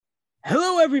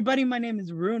Hello, everybody. My name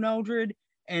is Rune Eldred,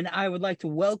 and I would like to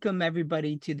welcome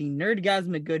everybody to the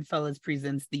Nerdgasmic Goodfellas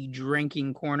presents the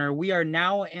Drinking Corner. We are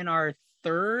now in our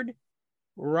third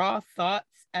Raw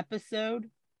Thoughts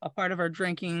episode, a part of our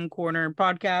Drinking Corner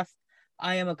podcast.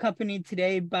 I am accompanied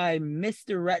today by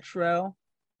Mr. Retro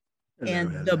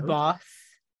and the boss,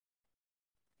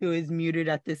 who is muted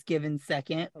at this given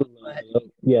second. But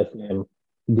Yes, ma'am.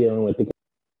 Dealing with the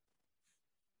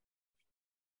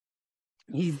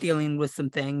he's dealing with some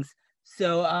things.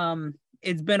 So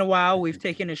it's been a while. We've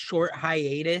taken a short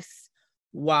hiatus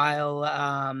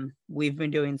while we've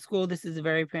been doing school. This is a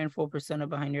very painful persona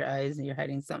behind your eyes, and you're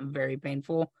hiding something very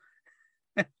painful.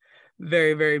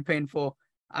 Very, very painful.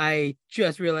 I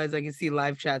just realized I can see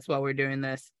live chats while we're doing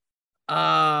this.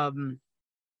 So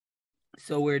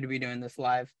weird to be doing this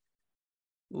live.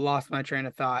 Lost my train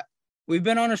of thought. We've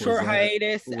been on a short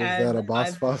hiatus. Was that a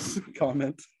boss boss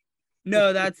comment?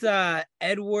 No, that's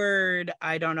Edward.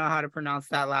 I don't know how to pronounce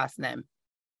that last name.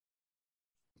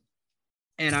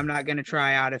 And I'm not gonna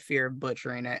try out of fear of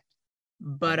butchering it.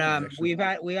 But we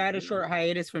had a short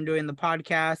hiatus from doing the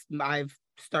podcast. I've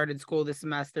started school this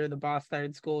semester. The boss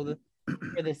started school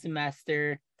for the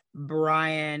semester.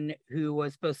 Brian, who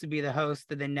was supposed to be the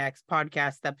host of the next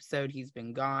podcast episode, he's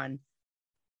been gone.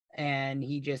 And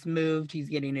he just moved. He's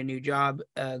getting a new job,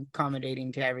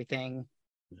 accommodating to everything.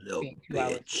 Little being 2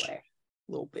 hours bitch. away.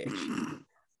 Little bitch.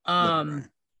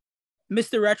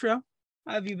 Mr. Retro,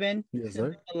 how have you been? Yes, since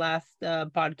sir. the last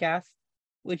podcast,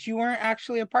 which you weren't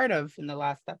actually a part of in the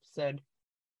last episode.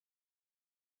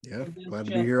 Yeah, It was glad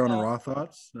to just, be here on Raw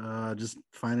Thoughts. Just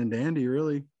fine and dandy,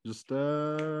 really. Just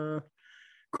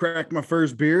cracked my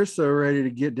first beer, so ready to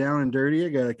get down and dirty. I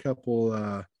got a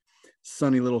couple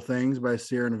Sunny Little Things by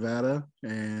Sierra Nevada,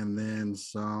 and then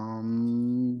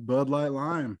some Bud Light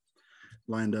Lime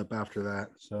lined up after that.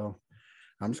 So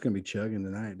I'm just gonna be chugging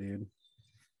tonight, dude.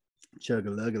 Chug a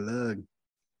lug.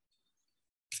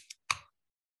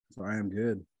 So I am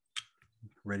good.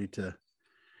 Ready to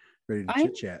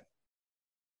chit chat.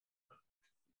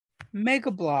 Mega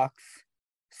Blocks.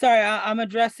 Sorry, I'm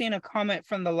addressing a comment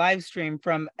from the live stream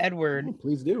from Edward. Oh,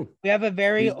 please do. We have a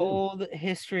very old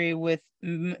history with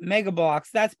Mega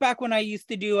Blocks. That's back when I used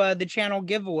to do the channel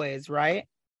giveaways, right?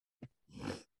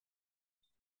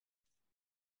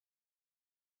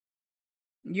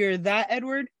 You're that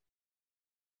Edward?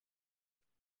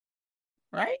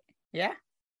 Right? Yeah.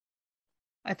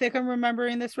 I think I'm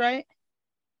remembering this right.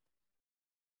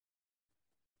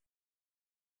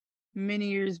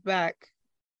 Many years back.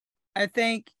 I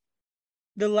think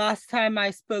the last time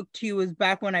I spoke to you was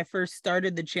back when I first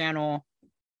started the channel,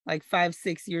 like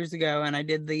 5-6 years ago, and I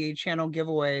did the channel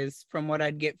giveaways from what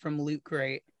I'd get from Loot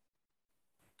Crate.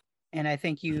 And I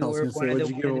think you were one of the.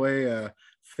 Would you give away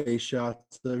face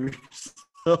shots of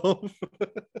yourself?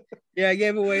 Yeah, I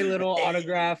gave away little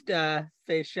autographed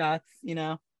face shots. You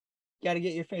know, got to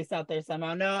get your face out there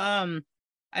somehow. No,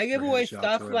 I gave away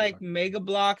stuff like Mega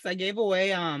Blocks. I gave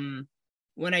away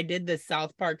when I did the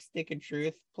South Park Stick of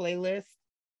Truth playlist,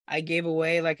 I gave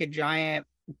away like a giant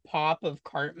pop of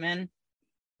Cartman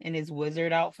in his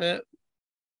wizard outfit.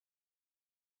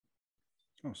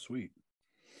 Oh, sweet.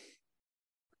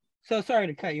 So sorry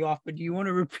to cut you off, but do you want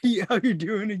to repeat how you're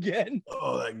doing again?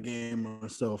 Oh, that game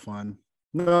was so fun.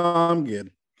 No, I'm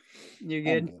good. You're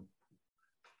good?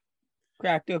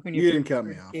 Cracked open your. You didn't cut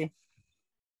me off.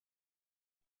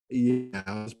 Yeah,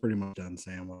 I was pretty much done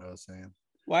saying what I was saying.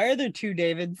 Why are there two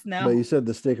Davids now? But you said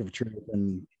the Stick of Truth,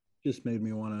 and just made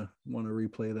me want to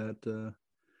replay that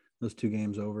those two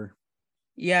games over.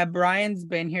 Yeah, Brian's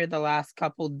been here the last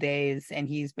couple days, and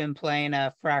he's been playing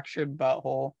a Fractured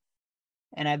Butthole.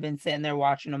 And I've been sitting there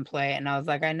watching him play, and I was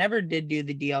like, I never did do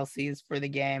the DLCs for the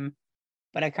game,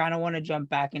 but I kind of want to jump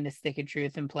back into Stick of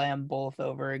Truth and play them both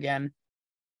over again.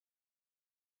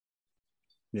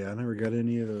 Yeah, I never got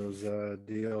any of those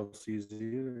DLCs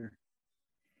either.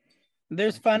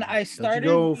 There's fun. I started.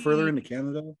 Don't you go further into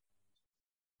Canada?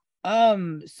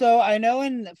 So I know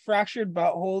in Fractured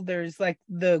Butthole, there's like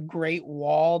the Great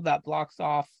Wall that blocks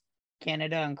off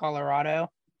Canada and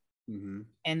Colorado. Mm-hmm.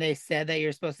 And they said that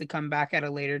you're supposed to come back at a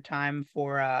later time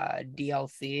for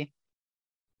DLC.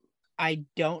 I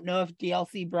don't know if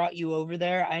DLC brought you over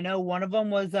there. I know one of them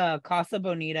was Casa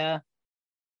Bonita,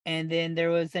 and then there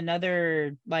was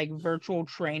another like virtual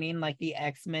training, like the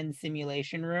X-Men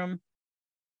simulation room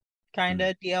kind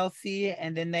of DLC,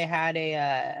 and then they had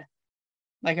a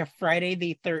like a Friday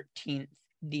the 13th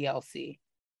DLC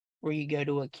where you go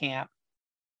to a camp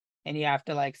and you have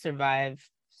to like survive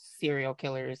serial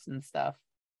killers and stuff.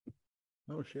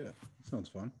 Oh shit, that sounds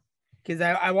fun. Because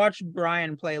I watched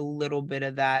Brian play a little bit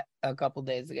of that a couple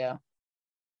days ago.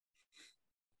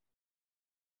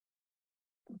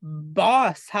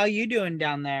 Boss, how you doing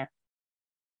down there?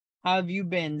 How have you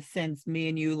been since me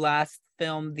and you last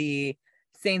filmed the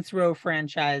Saints Row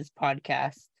franchise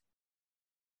podcast?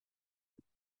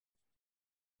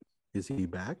 Is he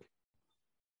back?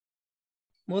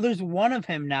 Well, there's one of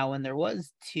him now, and there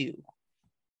was two.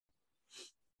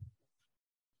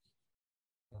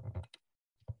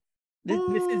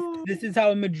 This is how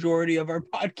a majority of our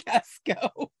podcasts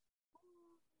go.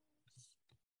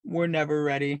 We're never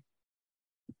ready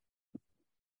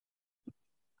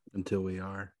Until we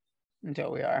are.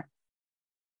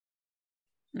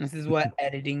 This is what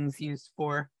editing's used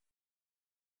for.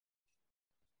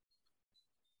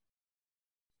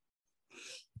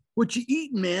 What you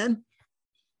eating, man?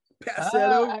 Pass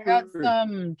that over. I got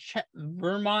some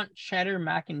Vermont cheddar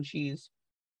mac and cheese.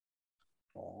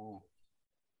 Oh.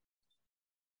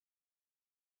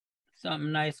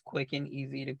 Something nice, quick, and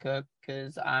easy to cook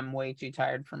because I'm way too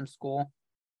tired from school.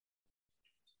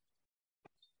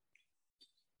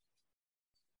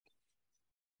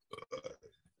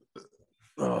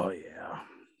 Oh, yeah.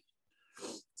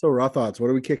 So, raw thoughts.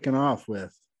 What are we kicking off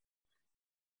with?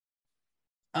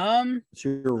 What's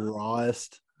your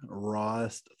rawest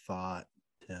thought,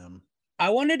 Tim? I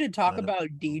wanted to talk about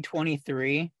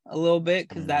D23 a little bit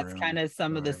because that's kind of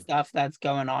some of the stuff that's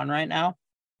going on right now.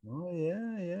 Oh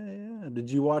yeah. Did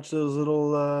you watch those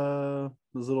little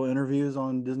interviews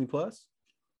on Disney Plus?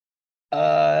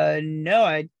 No,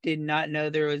 I did not know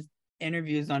there was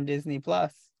interviews on Disney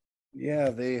Plus. Yeah,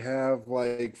 they have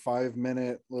like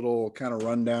 5-minute little kind of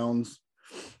rundowns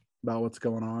about what's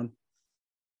going on.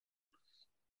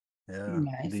 Yeah.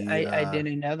 Nice. I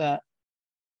didn't know that.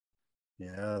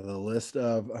 Yeah, the list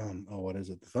of what is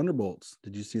it? The Thunderbolts.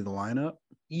 Did you see the lineup?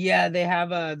 Yeah, they have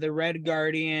the Red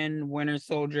Guardian, Winter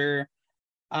Soldier,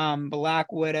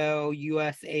 Black Widow,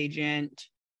 US Agent,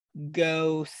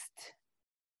 Ghost.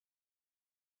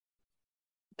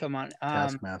 Come on.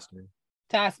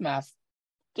 Taskmaster,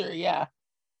 yeah.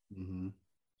 Mm-hmm.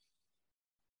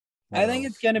 I think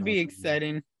it's gonna be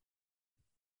exciting.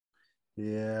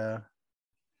 Yeah.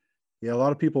 Yeah, a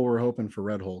lot of people were hoping for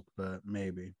Red Hulk, but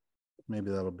maybe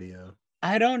that'll be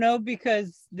I don't know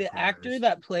because the actor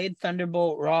that played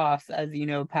Thunderbolt Ross, as you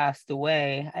know, passed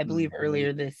away, I believe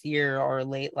earlier this year or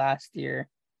late last year.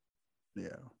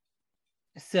 Yeah.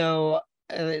 So,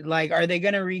 are they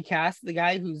going to recast the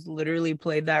guy who's literally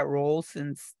played that role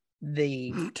since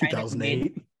the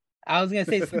 2008? I was going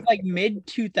to say since like mid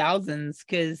 2000s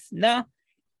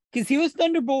because he was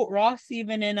Thunderbolt Ross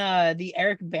even in the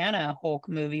Eric Bana Hulk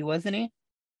movie, wasn't he?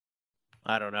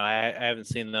 I don't know. I haven't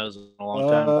seen those in a long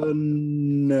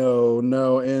time.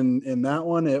 No. In that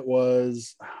one, it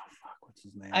was what's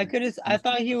his name? I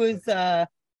thought he was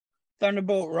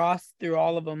Thunderbolt Ross through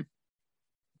all of them.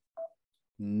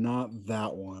 Not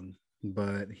that one,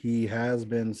 but he has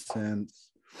been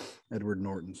since Edward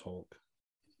Norton's Hulk.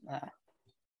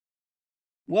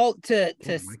 Well, to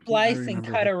splice and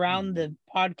cut around the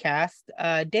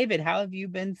podcast, David, how have you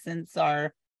been since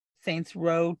our Saints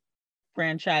Row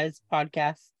franchise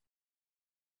podcast?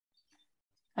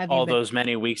 All those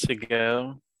many weeks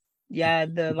ago. Yeah,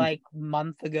 the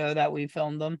month ago that we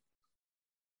filmed them.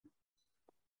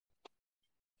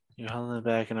 You're holding it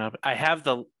back and up. I have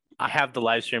the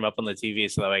live stream up on the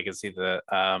TV so that way I can see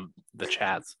the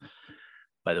chats.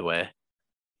 By the way,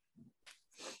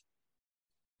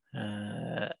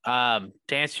 to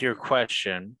answer your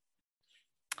question,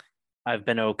 I've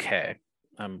been okay.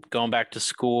 I'm going back to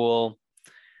school.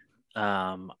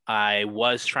 I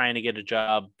was trying to get a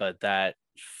job, but that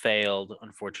failed,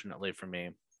 unfortunately for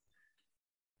me.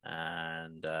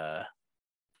 And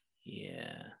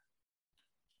yeah.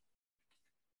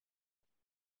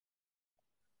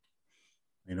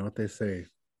 You know what they say?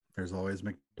 There's always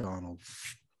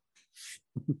McDonald's.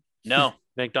 No,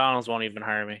 McDonald's won't even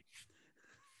hire me.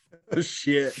 Oh,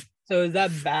 shit. So is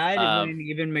that bad when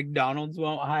even McDonald's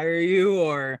won't hire you,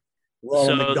 or? Well,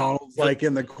 so McDonald's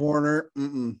in the corner.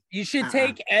 Mm-mm. You should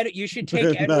take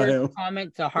Edward's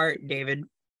comment to heart, David.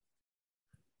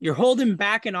 You're holding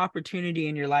back an opportunity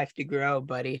in your life to grow,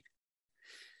 buddy.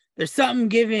 There's something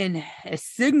giving a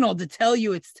signal to tell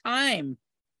you it's time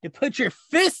to put your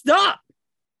fist up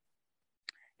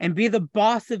and be the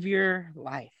boss of your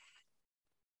life.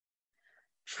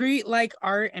 Treat like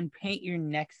art and paint your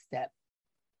next step.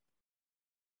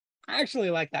 I actually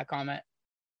like that comment.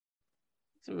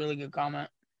 It's a really good comment.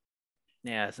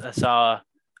 Yes, I saw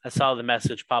the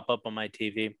message pop up on my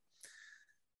TV.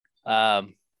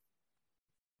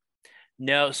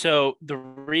 No, so the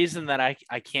reason that I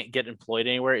can't get employed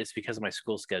anywhere is because of my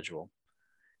school schedule.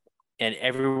 And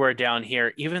everywhere down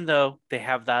here, even though they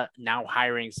have that now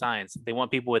hiring signs, they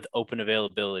want people with open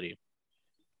availability.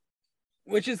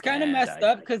 Which is kind of And messed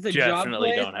I up because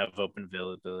definitely don't have open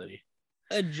availability.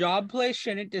 a job place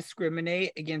shouldn't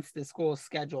discriminate against the school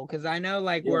schedule. Because I know,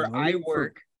 like, Yeah, where I Monday for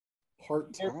work,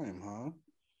 part-time, huh?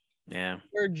 Yeah.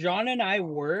 where John and I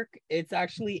work, it's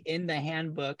actually in the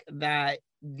handbook that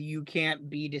you can't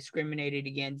be discriminated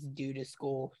against due to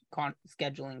school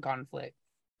scheduling conflict.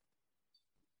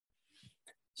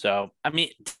 So, I mean,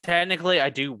 technically, I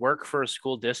do work for a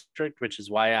school district, which is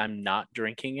why I'm not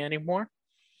drinking anymore.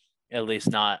 At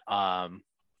least not on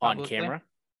Publicly. camera.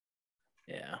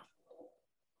 Yeah.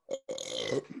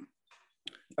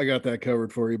 I got that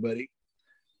covered for you, buddy.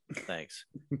 Thanks.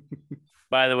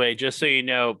 By the way, just so you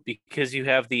know, because you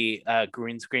have the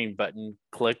green screen button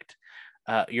clicked,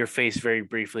 your face very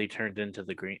briefly turned into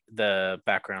the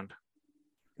background.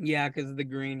 Yeah, because of the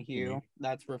green hue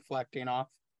that's reflecting off.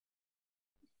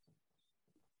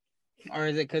 Or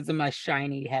is it because of my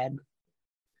shiny head?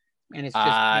 And it's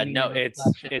just no,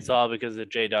 it's all because of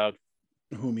J Dog.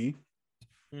 Who, me?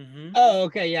 Mm-hmm. Oh,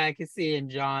 okay, yeah, I can see in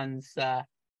John's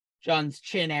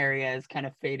chin area is kind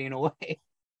of fading away.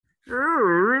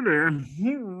 Oh,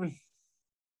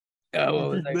 Oh, what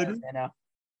was I gonna say now?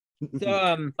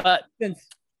 So But since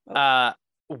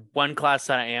one class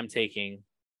that I am taking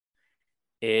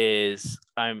is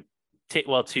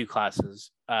two classes.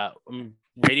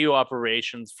 Radio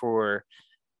operations for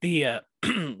the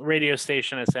radio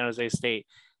station at San Jose State,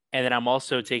 and then I'm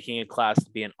also taking a class to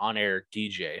be an on-air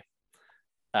DJ.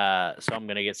 So I'm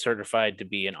going to get certified to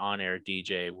be an on-air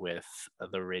DJ with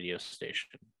the radio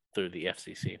station through the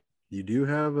FCC. You do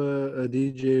have a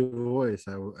DJ voice,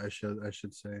 I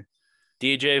should say.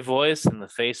 DJ voice and the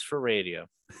face for radio.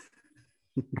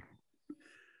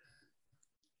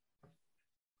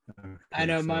 Okay, I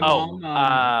know my Oh,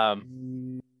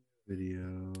 mom.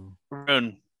 Video.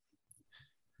 Rune,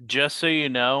 just so you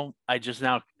know, I just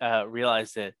now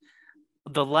realized that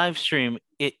the live stream,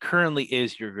 it currently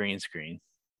is your green screen.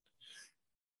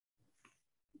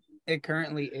 It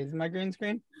currently is my green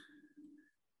screen.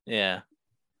 Yeah.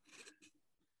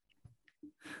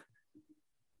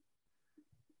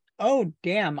 Oh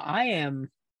damn! I am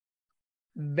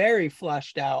very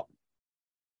flushed out.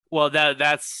 Well,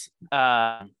 that's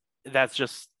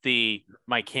just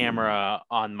my camera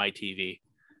on my TV.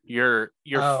 You're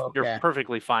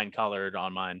perfectly fine colored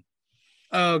on mine.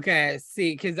 Okay,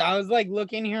 see, because I was like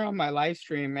looking here on my live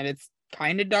stream and it's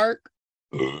kind of dark.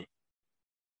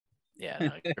 Yeah,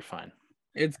 no, you're fine.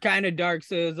 It's kind of dark,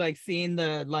 so it was like seeing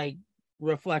the like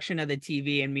reflection of the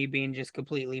TV and me being just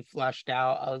completely flushed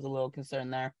out. I was a little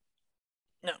concerned there.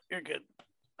 No, you're good.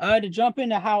 To jump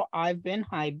into how I've been,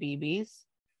 hi BBs.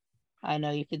 I know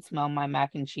you could smell my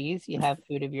mac and cheese. You have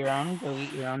food of your own. Go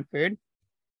eat your own food.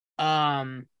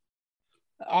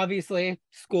 Obviously,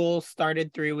 school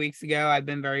started 3 weeks ago. I've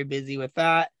been very busy with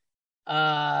that.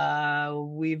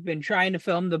 We've been trying to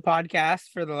film the podcast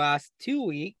for the last 2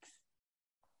 weeks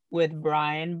with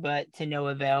Brian, but to no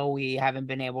avail. We haven't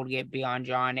been able to get Beyond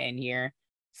John in here,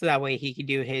 so that way he could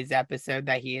do his episode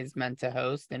that he is meant to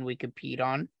host and we compete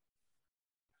on.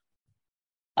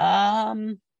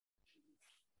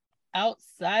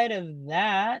 Outside of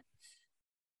that,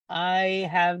 I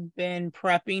have been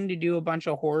prepping to do a bunch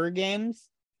of horror games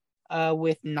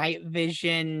with night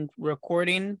vision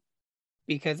recording,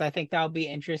 because I think that'll be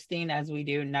interesting as we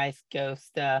do nice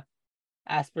ghost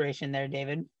aspiration there,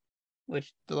 David,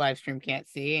 which the live stream can't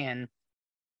see and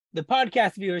the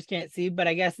podcast viewers can't see, but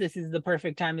I guess this is the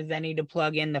perfect time as any to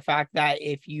plug in the fact that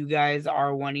if you guys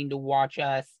are wanting to watch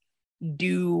us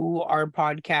do our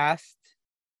podcast,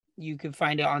 you can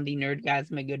find it on the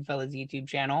Nerdgasm Goodfellas YouTube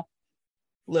channel.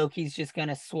 Loki's just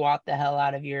gonna swat the hell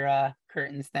out of your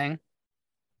curtains thing.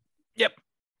 Yep.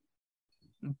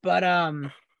 But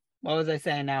what was I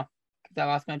saying now? Because I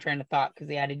lost my train of thought because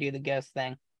he had to do the ghost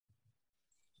thing.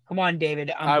 Come on,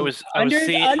 David. I was seeing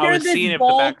it in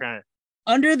the background.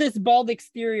 Under this bald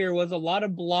exterior was a lot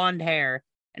of blonde hair,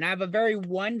 and I have a very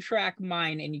one-track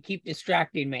mind, and you keep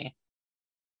distracting me.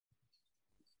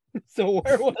 So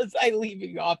where was I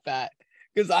leaving off at?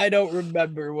 Because I don't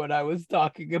remember what I was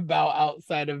talking about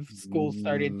outside of school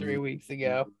started 3 weeks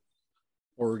ago.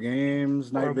 Horror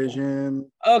games, night vision.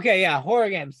 Okay, yeah, horror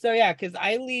games. So yeah, because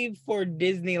I leave for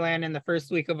Disneyland in the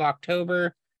first week of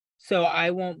October, so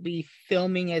I won't be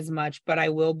filming as much, but I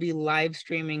will be live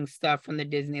streaming stuff from the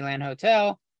Disneyland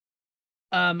Hotel.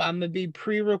 I'm gonna be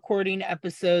pre-recording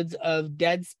episodes of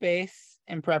Dead Space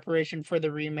in preparation for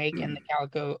the remake and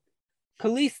the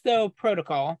Callisto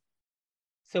Protocol.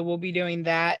 So we'll be doing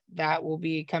that. That will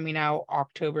be coming out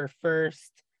October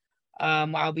 1st.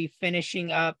 I'll be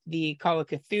finishing up the Call of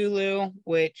Cthulhu,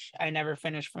 which I never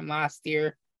finished from last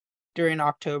year. during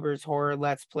October's horror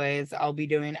Let's Plays. I'll be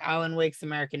doing Alan Wake's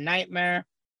American Nightmare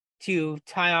to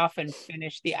tie off and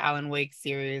finish the Alan Wake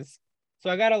series. So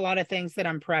I got a lot of things that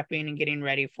I'm prepping and getting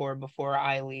ready for before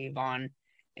I leave on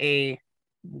a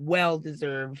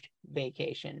well-deserved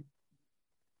vacation.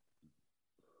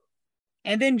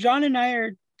 And then John and I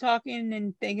are talking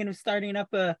and thinking of starting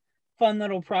up a fun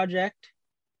little project.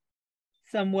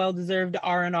 Some well-deserved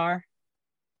R&R.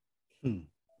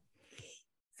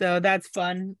 So that's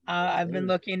fun. I've been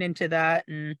looking into that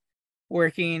and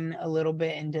working a little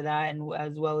bit into that, and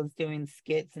as well as doing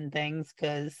skits and things,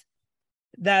 because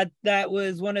that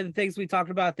was one of the things we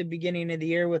talked about at the beginning of the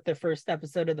year with the first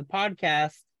episode of the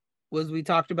podcast, was we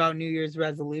talked about New Year's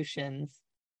resolutions,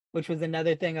 which was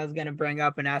another thing I was going to bring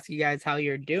up and ask you guys how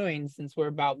you're doing, since we're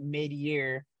about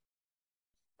mid-year,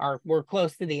 or we're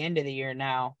close to the end of the year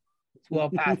now. It's well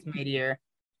past mid-year.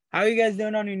 How are you guys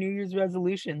doing on your New Year's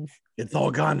resolutions? It's all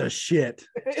gone to shit.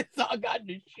 It's all gone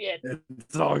to shit.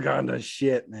 It's all gone to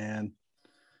shit, man.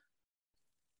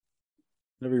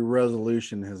 Every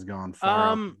resolution has gone far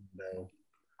out the window.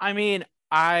 I mean,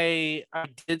 I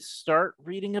did start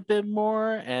reading a bit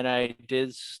more, and I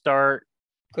did start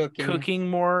cooking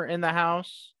more in the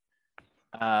house,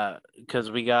 because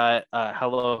we got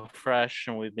HelloFresh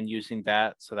and we've been using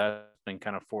that, so that's been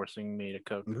kind of forcing me to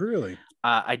cook. Really?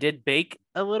 I did bake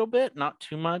a little bit, not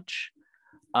too much.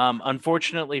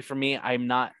 Unfortunately for me,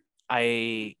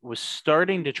 I was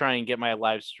starting to try and get my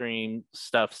live stream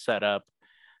stuff set up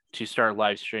to start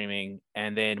live streaming,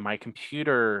 and then my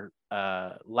computer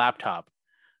laptop,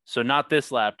 so not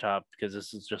this laptop, because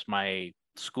this is just my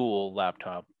school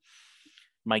laptop,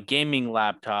 my gaming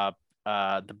laptop,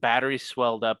 the battery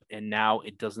swelled up, and now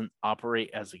it doesn't operate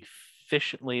as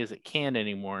efficiently as it can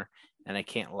anymore, and I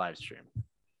can't live stream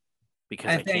because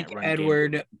I think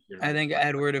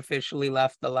Edward officially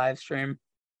left the live stream.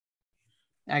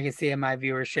 I can see my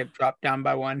viewership dropped down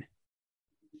by 1.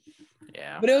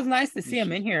 Yeah, but it was nice to see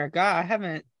him in here. God, I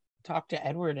haven't talked to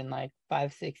Edward in like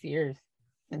 5-6 years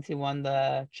since he won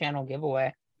the channel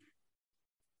giveaway.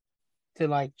 To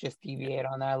like just deviate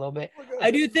on that a little bit,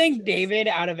 I do think, David,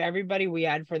 out of everybody we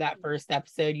had for that first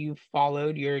episode, you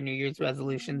followed your New Year's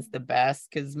resolutions the best,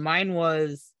 because mine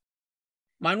was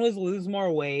lose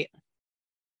more weight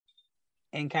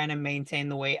and kind of maintain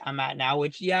the weight I'm at now,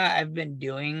 which I've been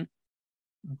doing,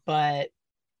 but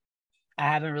I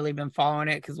haven't really been following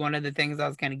it, because one of the things I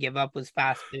was going to give up was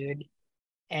fast food,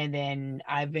 and then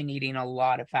I've been eating a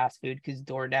lot of fast food because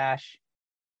DoorDash.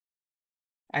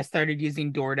 I started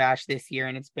using DoorDash this year,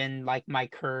 and it's been like my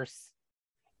curse.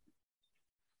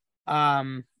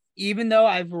 Even though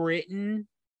I've written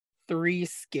 3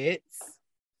 skits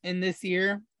in this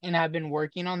year, and I've been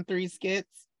working on 3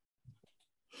 skits,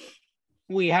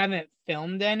 we haven't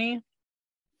filmed any.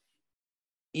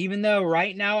 Even though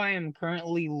right now I am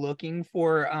currently looking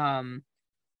for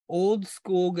old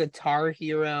school Guitar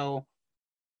Hero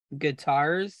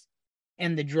guitars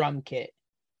and the drum kit.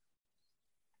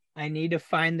 I need to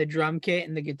find the drum kit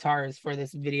and the guitars for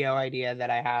this video idea that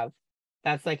I have.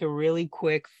 That's like a really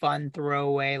quick, fun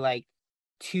throwaway, like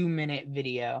 2-minute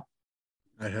video.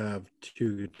 I have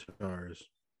 2 guitars.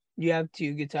 You have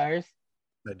 2 guitars?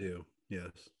 I do,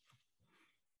 yes.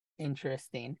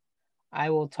 Interesting. I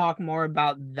will talk more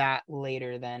about that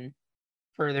later then,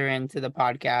 further into the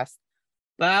podcast.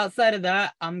 But outside of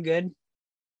that, I'm good.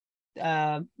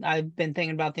 I've been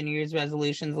thinking about the New Year's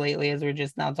resolutions lately, as we're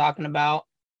just now talking about,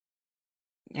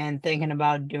 and thinking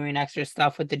about doing extra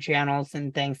stuff with the channels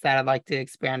and things that I'd like to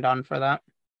expand on for that.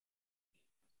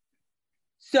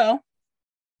 So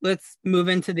let's move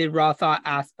into the raw thought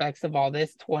aspects of all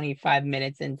this 25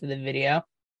 minutes into the video.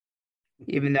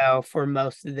 Even though for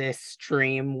most of this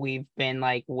stream, we've been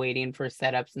like waiting for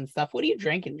setups and stuff. What are you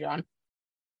drinking, John?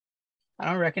 I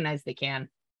don't recognize the can.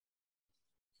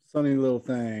 Sunny little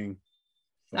thing.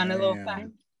 Sunny little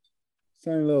thing.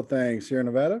 Sunny little thing. Sierra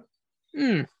Nevada.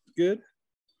 Good.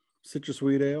 Citrus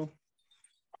wheat ale.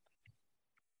 I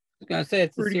was gonna say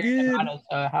it's pretty Sierra good. Nevada,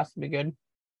 so it has to be good.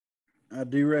 I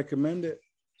do recommend it.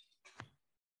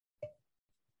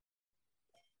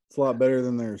 It's a lot better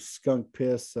than their skunk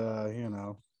piss,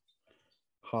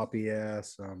 hoppy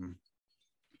ass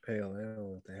pale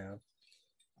ale that they have.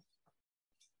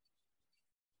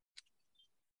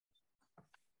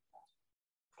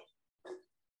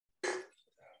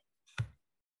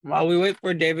 While we wait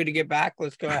for David to get back,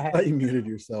 let's go I ahead. thought you muted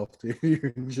yourself, dude.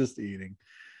 You're just eating.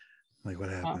 Like, what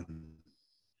happened?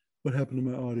 What happened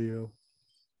to my audio?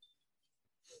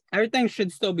 Everything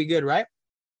should still be good, right?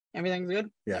 Everything's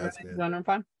good? Yeah, that's Everything's good. running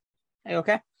fine? Hey,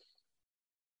 okay.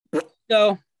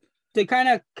 So to kind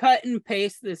of cut and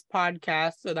paste this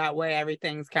podcast so that way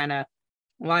everything's kind of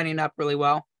lining up really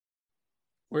well.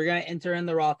 We're going to enter in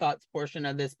the raw thoughts portion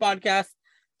of this podcast.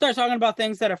 Start talking about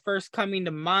things that are first coming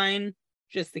to mind,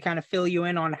 just to kind of fill you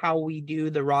in on how we do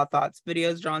the raw thoughts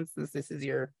videos, John, since this is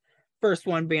your first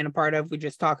one being a part of. We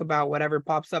just talk about whatever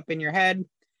pops up in your head,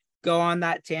 go on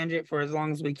that tangent for as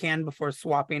long as we can before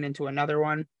swapping into another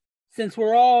one. Since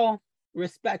we're all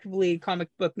respectively comic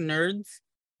book nerds,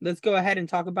 let's go ahead and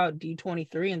talk about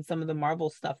D23 and some of the Marvel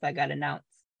stuff that got announced.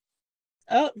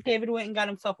 Oh, David went and got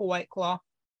himself a White Claw.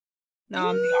 Now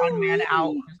I'm the odd man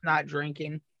out who's not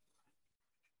drinking.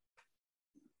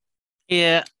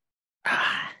 Yeah.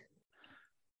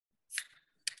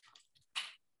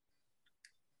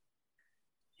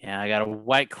 Yeah, I got a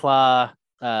White Claw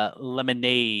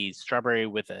lemonade, strawberry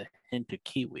with a hint of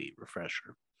kiwi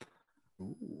refresher.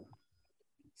 Ooh.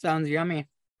 Sounds yummy.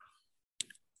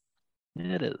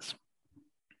 It is.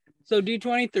 So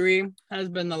D23 has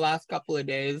been the last couple of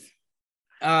days.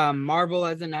 Marvel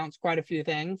has announced quite a few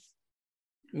things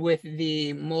with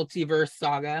the multiverse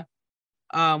saga.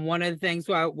 One of the things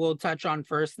we'll touch on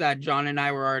first that John and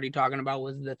I were already talking about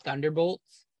was the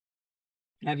Thunderbolts.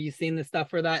 Have you seen the stuff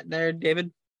for that there,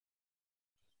 David?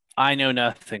 I know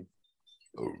nothing.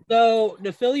 So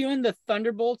to fill you in, the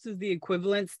Thunderbolts is the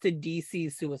equivalence to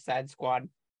DC's Suicide Squad.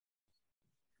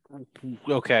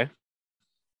 Okay.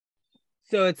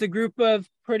 So it's a group of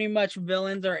pretty much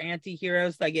villains or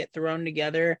anti-heroes that get thrown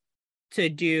together to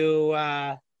do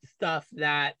stuff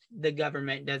that the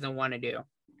government doesn't want to do.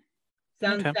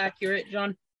 Sounds Okay. accurate,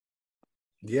 John?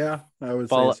 Yeah, I would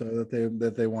Follow- say so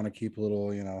that they want to keep a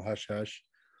little, hush hush.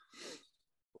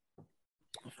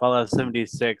 Fallout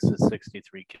 76 is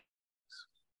 63 gigs.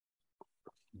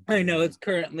 I know it's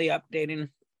currently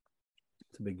updating.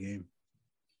 It's a big game.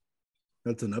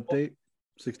 That's an update.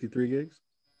 63 gigs.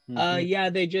 Mhm.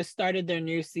 Yeah, they just started their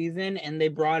new season and they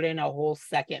brought in a whole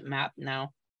second map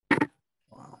now.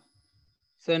 Wow.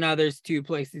 So now there's two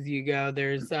places you go.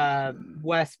 There's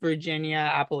West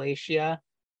Virginia, Appalachia,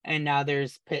 and now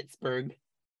there's Pittsburgh.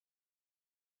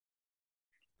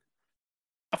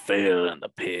 I fell in the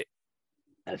pit.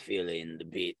 I feel it in the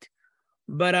beat.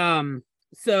 But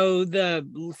so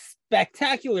the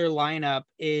spectacular lineup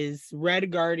is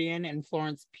Red Guardian and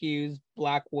Florence Pugh's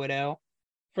Black Widow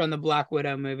from the Black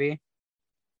Widow movie.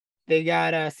 They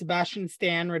got Sebastian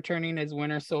Stan returning as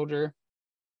Winter Soldier.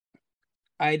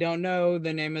 I don't know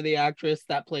the name of the actress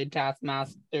that played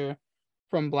Taskmaster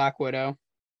from Black Widow,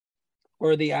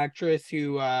 or the actress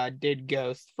who did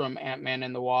Ghost from Ant-Man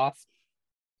and the Wasp.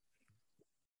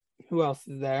 Who else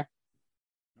is there?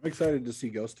 I'm excited to see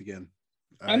Ghost again.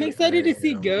 I'm excited to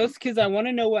see am. Ghost because I want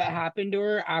to know what happened to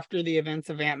her after the events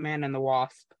of Ant-Man and the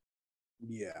Wasp.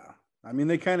 Yeah. I mean,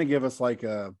 they kind of give us like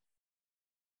a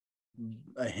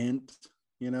hint,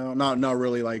 not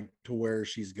really like to where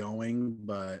she's going,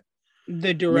 but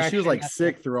The direction. she was like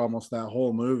sick through almost that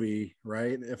whole movie,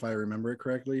 right? If I remember it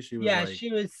correctly, she was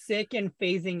she was sick and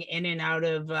phasing in and out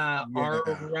of our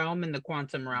Yeah. realm and the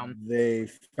quantum realm. They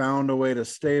found a way to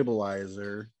stabilize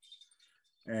her,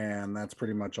 and that's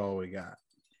pretty much all we got.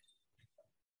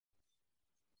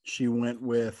 She went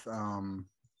with oh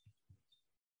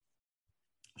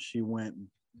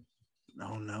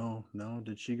no,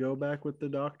 did she go back with the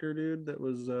doctor dude that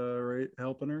was right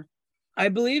helping her? I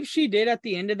believe she did at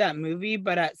the end of that movie,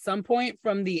 but at some point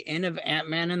from the end of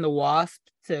Ant-Man and the Wasp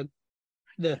to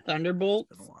the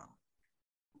Thunderbolts, It's been a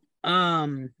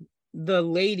while. the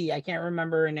lady, I can't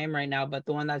remember her name right now, but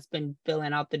the one that's been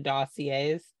filling out the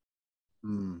dossiers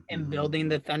and building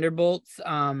the Thunderbolts,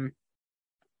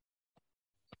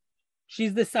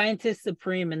 she's the scientist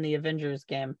supreme in the Avengers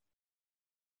game.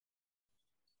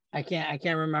 I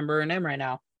can't remember her name right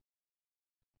now.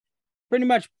 Pretty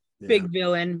much big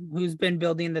villain who's been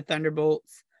building the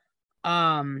Thunderbolts.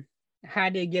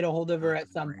 Had to get a hold of her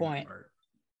at some point.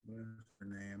 What's her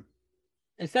name?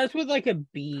 It starts with like a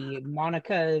B.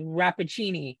 Monica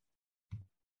Rappaccini.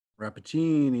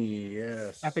 Rappaccini,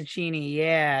 yes. Rappaccini,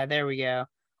 yeah, there we go.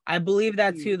 I believe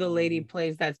that's who the lady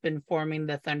plays that's been forming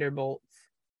the Thunderbolts.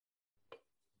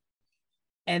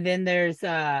 And then there's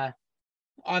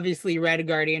obviously Red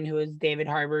Guardian, who is David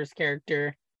Harbour's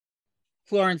character.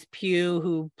 Florence Pugh,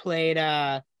 who played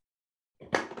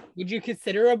would you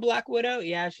consider a Black Widow?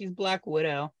 Yeah, she's Black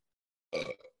Widow.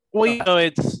 Well,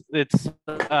 it's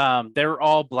they're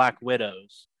all Black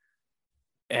Widows,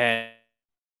 and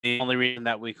the only reason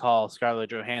that we call Scarlett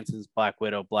Johansson's Black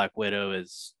Widow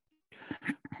is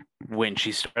when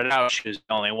she started out, she was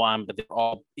the only one, but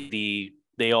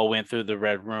they all went through the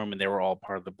Red Room, and they were all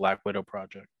part of the Black Widow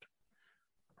project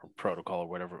or protocol or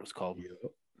whatever it was called.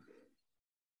 Yep.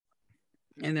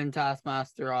 And then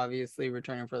Taskmaster, obviously,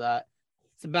 returning for that.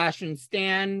 Sebastian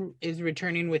Stan is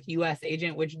returning with U.S.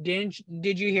 Agent, which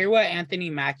did you hear what Anthony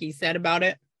Mackie said about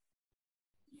it?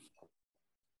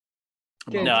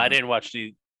 No, I didn't watch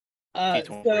the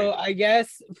D23. So I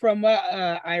guess from what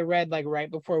I read, like right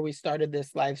before we started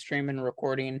this live stream and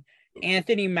recording,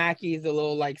 Anthony Mackie is a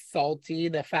little like salty.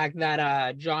 The fact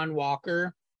that John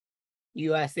Walker,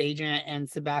 U.S. Agent, and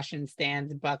Sebastian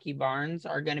Stan's Bucky Barnes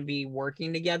are going to be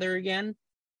working together again.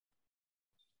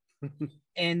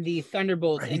 And the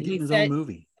Thunderbolts, Right, and he his said, own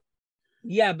movie.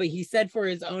 yeah, but he said for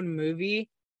his own movie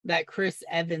that Chris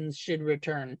Evans should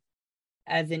return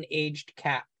as an aged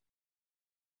Cap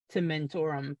to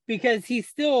mentor him because he's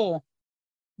still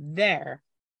there.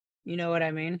 You know what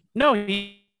I mean? No,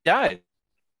 he died.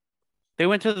 They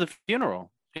went to the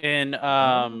funeral and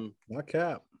Not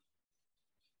Cap.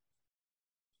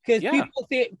 Because Yeah.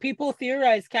 people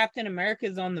theorize Captain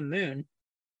America's on the moon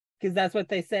because that's what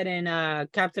they said in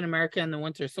Captain America and the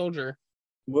Winter Soldier.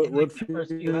 What like, the first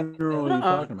few funeral are you no,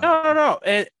 talking about?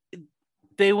 no.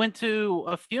 They went to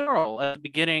a funeral at the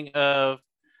beginning of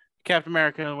Captain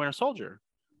America and the Winter Soldier.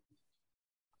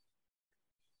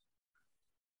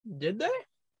 Did they?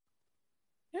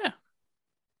 Yeah.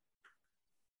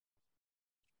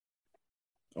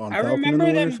 On I Falcon and remember the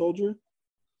Winter them- Soldier?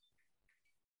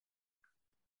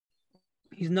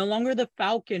 He's no longer the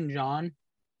Falcon, John.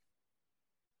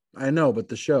 I know, but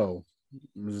the show.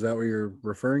 Is that what you're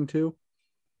referring to?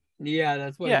 Yeah,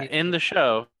 that's what. Yeah, he in the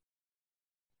show.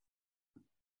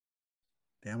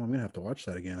 Damn, I'm gonna have to watch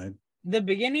that again. The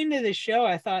beginning of the show,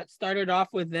 I thought, started off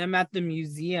with them at the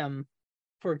museum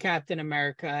for Captain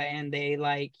America, and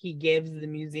he gives the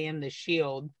museum the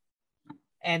shield,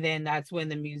 and then that's when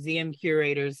the museum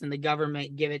curators and the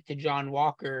government give it to John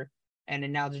Walker, and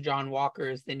announce John Walker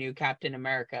is the new Captain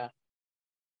America.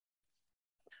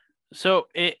 So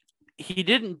he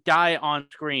didn't die on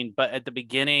screen, but at the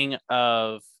beginning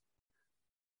of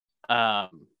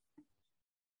Falcon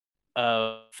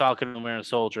and the Winter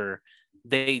Soldier,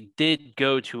 they did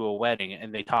go to a wedding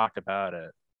and they talked about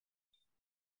it.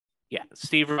 Yeah,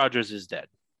 Steve Rogers is dead.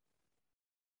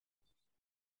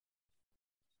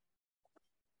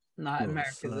 Not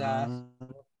America's ass.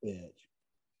 Bitch.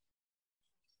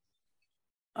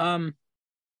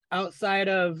 Outside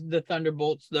of the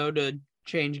Thunderbolts, though, to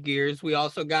change gears, we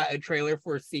also got a trailer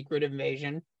for Secret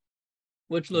Invasion,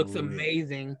 which looks Oh, yeah.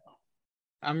 amazing.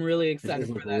 I'm really It excited does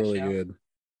for look that really show. good.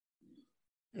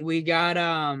 We got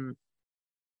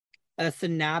a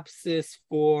synopsis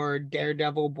for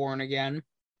Daredevil Born Again,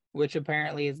 which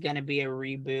apparently is going to be a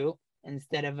reboot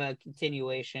instead of a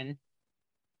continuation.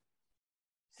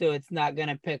 So it's not going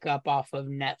to pick up off of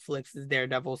Netflix's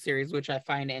Daredevil series, which I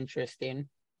find interesting.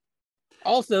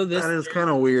 Also, this That is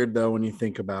kind of weird though when you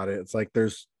think about it. It's like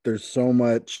there's so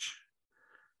much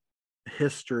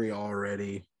history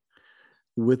already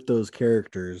with those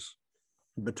characters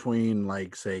between,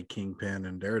 like, say, Kingpin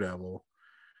and Daredevil,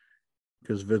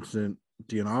 because Vincent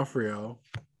D'Onofrio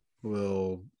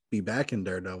will be back in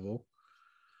Daredevil.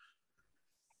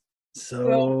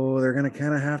 So they're gonna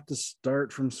kind of have to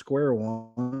start from square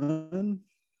one.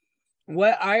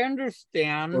 what I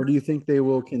understand, Or do you think they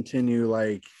will continue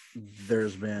like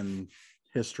there's been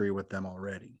history with them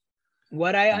already?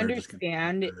 what I and they're just gonna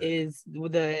understand keep it. is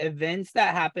the events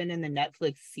that happened in the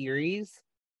Netflix series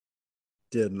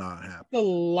Did not happen.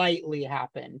 slightly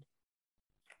happened.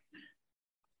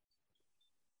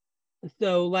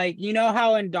 So, like, you know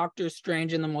how in Doctor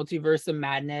Strange in the Multiverse of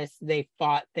Madness, they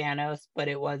fought Thanos, but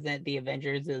it wasn't the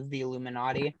Avengers, it was the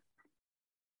Illuminati.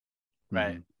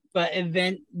 Right. Mhm. But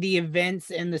the events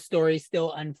and the story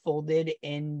still unfolded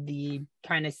in the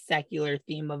kind of secular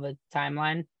theme of a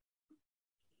timeline.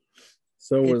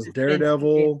 So It's was just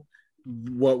Daredevil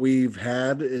what we've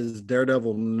had is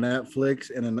Daredevil Netflix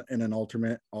in an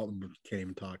alternate can't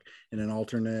even talk, in an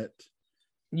alternate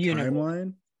Universe.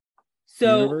 timeline?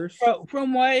 So universe?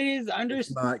 from what is It's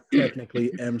understood, not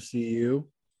technically MCU.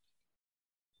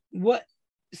 what?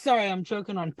 Sorry, I'm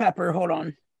choking on pepper. Hold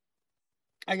on.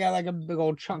 I got like a big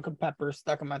old chunk of pepper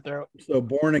stuck in my throat. So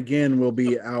Born Again will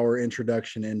be our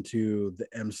introduction into the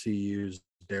MCU's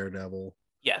Daredevil.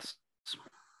 Yes.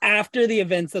 After the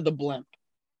events of the blimp,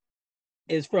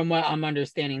 is from what I'm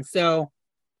understanding. So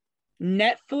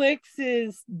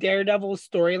Netflix's Daredevil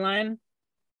storyline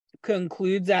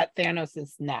concludes at Thanos'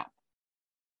 snap.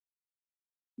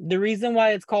 The reason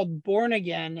why it's called Born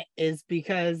Again is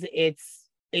because it's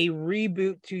a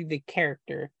reboot to the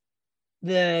character.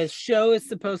 The show is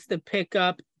supposed to pick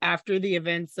up after the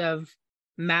events of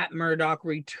Matt Murdock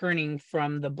returning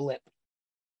from the blip.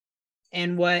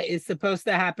 And what is supposed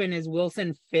to happen is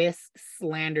Wilson Fisk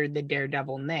slandered the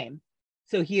Daredevil name.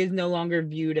 So he is no longer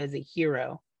viewed as a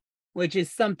hero. which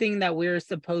is something that we're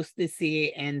supposed to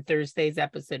see in Thursday's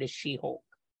episode of She-Hulk.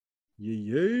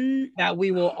 Yay! That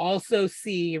we will also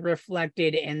see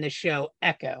reflected in the show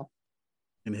Echo.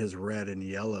 In his red and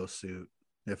yellow suit,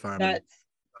 if I'm That's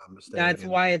not mistaken. That's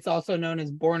why it's also known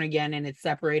as Born Again, and it's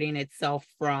separating itself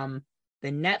from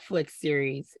the Netflix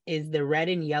series. Is the red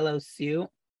and yellow suit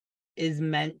is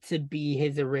meant to be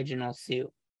his original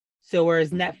suit. So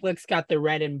whereas Netflix got the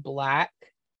red and black,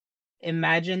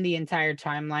 imagine the entire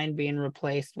timeline being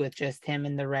replaced with just him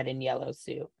in the red and yellow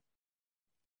suit.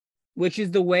 Which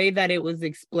is the way that it was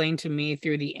explained to me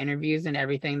through the interviews and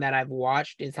everything that I've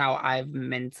watched, is how I've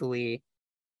mentally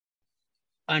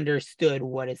understood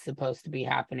what is supposed to be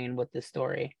happening with the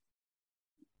story.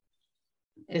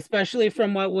 Especially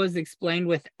from what was explained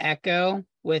with Echo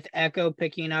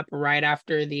picking up right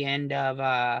after the end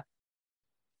of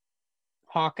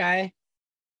Hawkeye.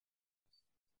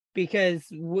 Because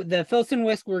the Filson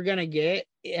Whisk we're gonna get,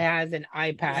 it has an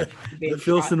eye patch. The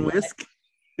Filson Whisk?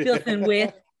 Filson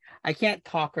Whisk. I can't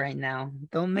talk right now.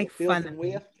 Don't make fun of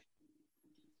me.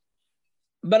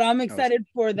 But I'm excited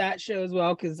for that show as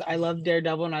well because I love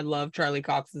Daredevil and I love Charlie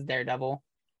Cox's Daredevil.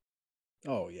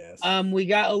 Oh yes. We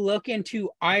got a look into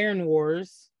Iron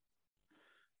Wars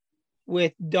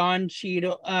with Don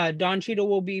Cheadle. Don Cheadle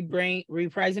will be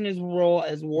reprising his role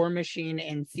as War Machine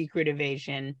in Secret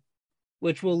Invasion,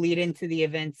 which will lead into the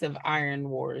events of Iron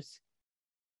Wars.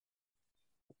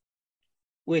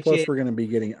 Plus, we're going to be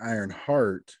getting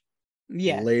Ironheart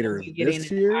later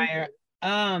this year.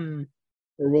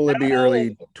 Or will it be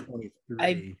early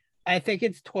 23? I think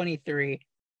it's 23.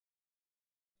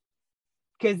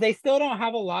 Because they still don't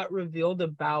have a lot revealed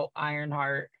about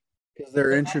Ironheart. Because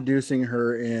they're introducing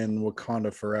her in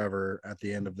Wakanda Forever at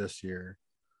the end of this year.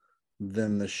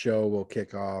 Then the show will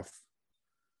kick off,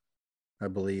 I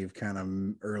believe, kind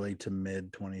of early to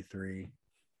mid 23.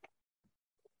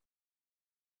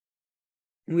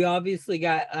 We obviously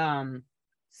got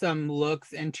some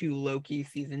looks into Loki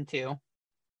season 2.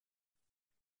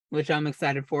 Which I'm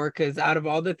excited for, because out of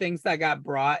all the things that got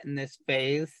brought in this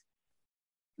phase,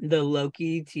 the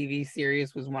Loki TV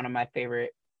series was one of my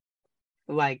favorite,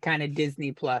 like, kind of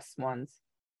Disney Plus ones.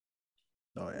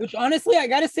 Oh, yeah. Which, honestly, I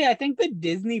gotta say, I think the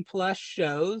Disney Plus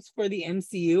shows for the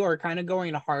MCU are kind of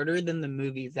going harder than the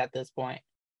movies at this point.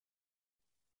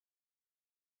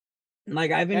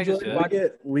 Like, I've enjoyed watching...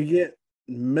 We get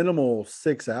minimal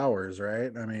 6 hours,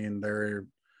 right? I mean, they're...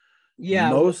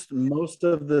 Yeah, most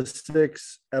of the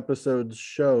 6 episodes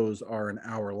shows are an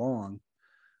hour long,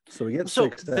 so we get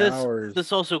 6 hours.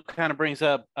 This also kind of brings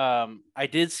up. I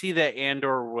did see that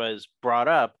Andor was brought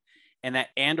up, and that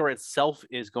Andor itself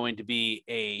is going to be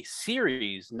a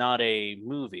series, not a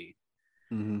movie.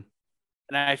 Mm-hmm.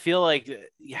 And I feel like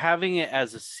having it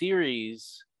as a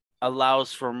series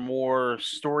allows for more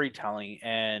storytelling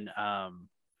and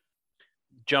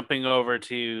jumping over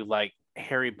to like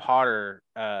Harry Potter.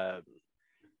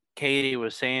 Katie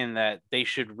was saying that they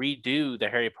should redo the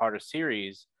Harry Potter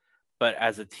series, but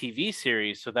as a TV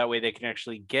series, so that way they can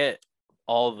actually get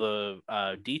all the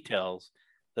details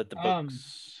that the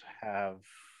books have.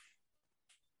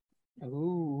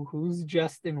 Ooh, who's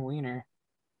Justin Wiener?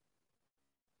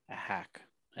 A hacker.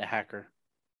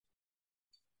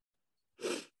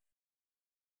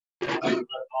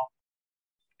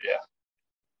 Yeah.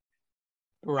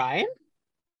 Ryan?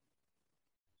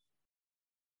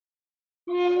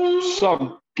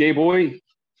 Sup, gay boy?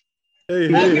 Hey.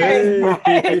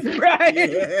 Right.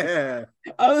 Yeah.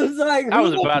 I was like, I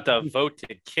was about to vote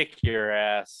to kick your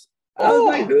ass. I was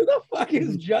like, who the fuck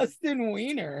is Justin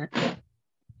Wiener?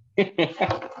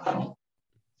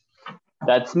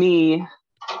 That's me.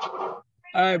 All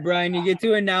right, Brian, you get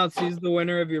to announce who's the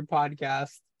winner of your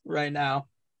podcast right now.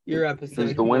 Your episode.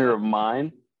 Who's the winner of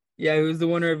mine? Yeah, who's the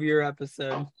winner of your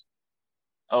episode?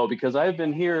 Oh, because I've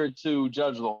been here to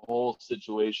judge the whole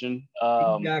situation.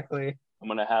 Exactly. I'm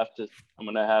gonna have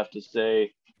to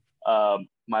say,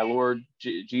 my Lord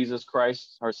Jesus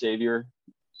Christ, our Savior,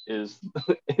 is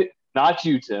not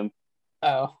you, Tim.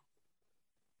 Oh.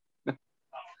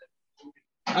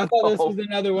 I thought this was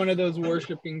another one of those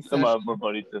worshiping sessions. Come on, my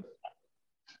buddy Tim.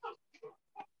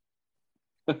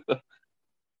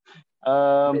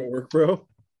 Work, bro.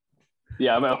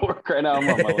 Yeah, I'm at work right now. I'm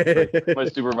on my lunch break. My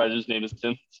supervisor's name is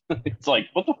Tim. It's like,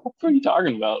 what the fuck are you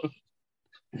talking about?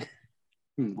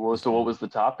 Well, so what was the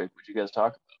topic? What you guys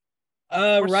talk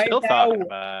We're right still now, talking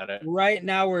about it. Right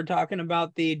now, we're talking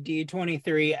about the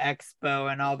D23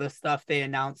 Expo and all the stuff they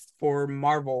announced for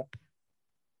Marvel.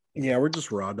 Yeah, we're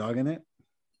just raw dogging it.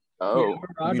 about? Oh, Yeah, we're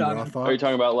raw dogging it. are you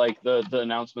talking about like the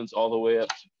announcements all the way up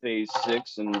to Phase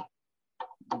 6 and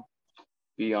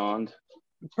beyond?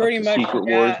 Pretty Up to much, Secret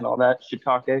yeah. Wars and all that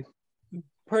shiitake?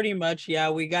 Pretty much, yeah.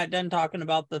 We got done talking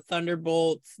about the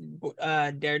Thunderbolts,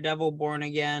 Daredevil Born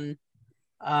Again.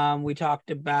 We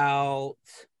talked about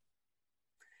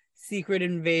Secret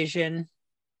Invasion.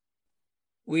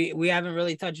 We haven't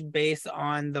really touched base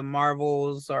on the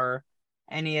Marvels or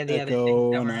any of the other things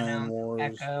Echo that and were Iron announced. Wars.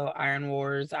 Echo, Iron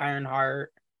Wars,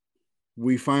 Ironheart.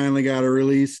 We finally got a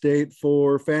release date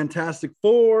for Fantastic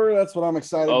Four. That's what I'm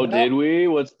excited Oh, about. did we?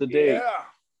 What's the date?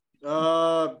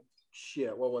 Yeah.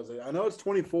 Shit, what was it? I know it's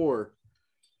 24.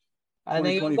 I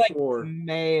think it was like 2024.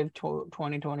 May of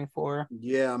 2024.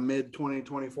 Yeah, mid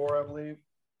 2024, I believe.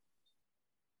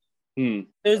 There's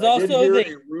I did also hear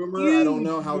the a rumor. I don't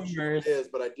know huge how true rumors. it is,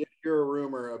 but I did hear a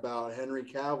rumor about Henry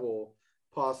Cavill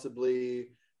possibly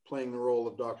playing the role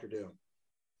of Doctor Doom.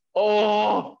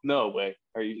 Oh, no way.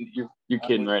 Are you're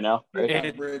kidding right now?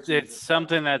 Right? It's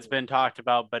something that's been talked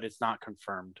about, but it's not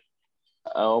confirmed.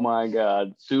 Oh my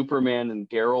God. Superman and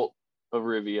Geralt of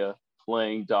Rivia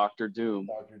playing Doctor Doom.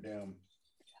 Doctor Doom.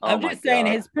 Oh I'm my just saying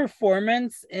God. his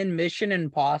performance in Mission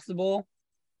Impossible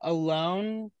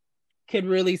alone could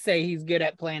really say he's good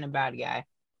at playing a bad guy.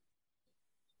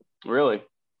 Really?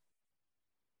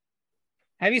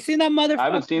 Have you seen that motherfucker I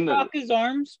haven't seen cock his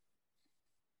arms?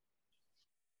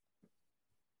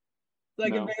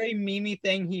 Like No. a very memey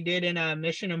thing he did in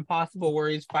Mission Impossible where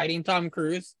he's fighting Tom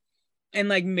Cruise. And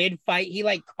like mid-fight, he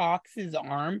like cocks his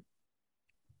arm.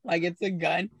 Like it's a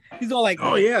gun. He's all like,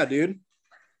 Oh, yeah, dude.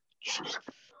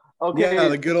 Okay. Yeah,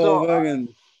 the good old fucking.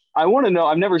 I want to know.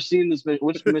 I've never seen this.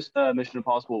 Which Mission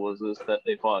Impossible was this that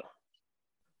they fought?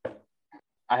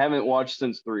 I haven't watched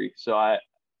since 3, so I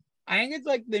think it's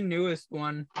like the newest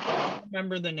one. I don't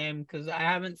remember the name because I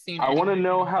haven't seen. I want to any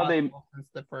know Mission how they Impossible since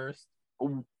the first.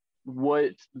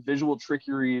 what visual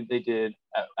trickery they did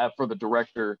for the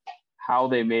director, how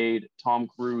they made Tom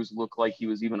Cruise look like he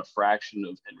was even a fraction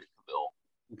of Henry Cavill.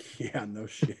 Yeah, no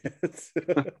shit.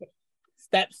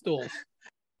 Step stools.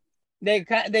 They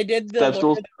did the Step Lord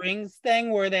stools? of the Rings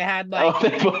thing where they had like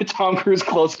They put Tom Cruise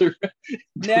closer.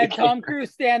 they had Tom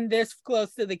Cruise stand this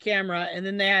close to the camera, and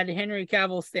then they had Henry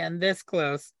Cavill stand this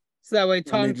close, so that way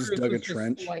Tom they Cruise just dug a was just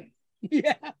trench? like,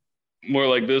 yeah. More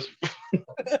like this.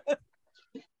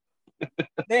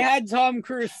 They had Tom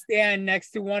Cruise stand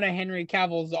next to one of Henry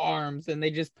Cavill's arms, and they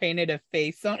just painted a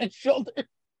face on his shoulder.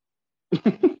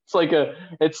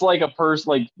 It's like a person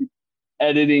like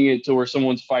editing it to where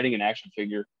someone's fighting an action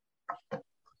figure.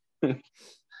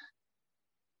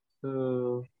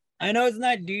 I know it's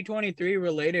not D23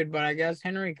 related, but I guess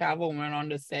Henry Cavill went on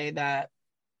to say that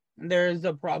there's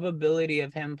a probability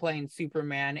of him playing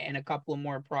Superman in a couple of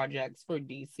more projects for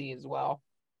DC as well.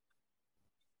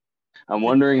 I'm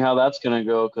wondering how that's gonna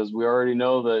go because we already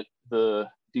know that the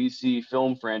DC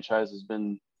film franchise has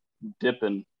been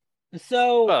dipping.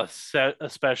 So, Well,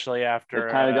 especially after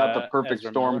They kind of got the perfect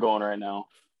Ezra storm Miller. going right now.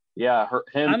 Yeah,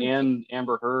 him I'm- and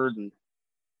Amber Heard and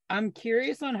I'm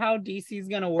curious on how DC is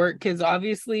going to work because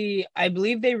obviously I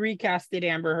believe they recasted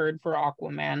Amber Heard for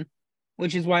Aquaman,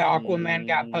 which is why Aquaman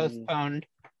got postponed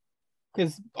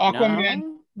because Aquaman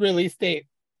No? release date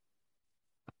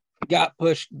got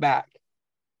pushed back.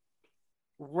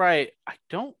 Right. I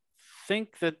don't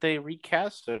think that they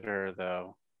recasted her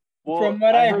though. From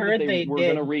what I that heard, they were did.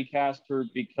 gonna recast her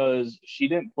because she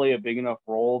didn't play a big enough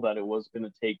role that it was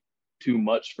gonna take too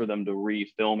much for them to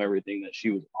refilm everything that she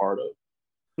was a part of.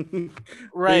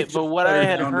 Right, They but just what cut I her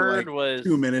had down to, heard like, was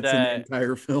 2 minutes in the that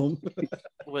entire film.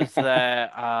 was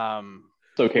that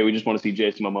It's okay. We just want to see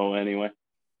Jason Momoa anyway.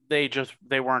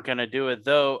 they weren't going to do it,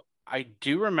 though. I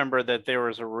do remember that there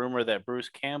was a rumor that Bruce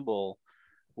Campbell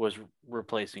was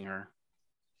replacing her.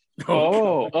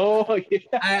 Oh, yeah.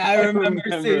 I remember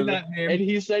seeing that And name.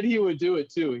 he said he would do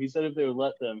it too. He said if they would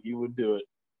let them, he would do it.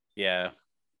 Yeah.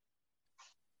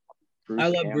 I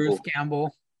love Campbell. Bruce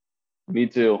Campbell. Me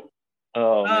too.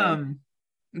 Oh man.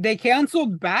 They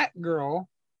canceled Batgirl.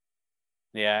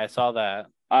 Yeah, I saw that.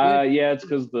 Yeah, it's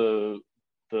because the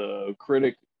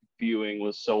critic viewing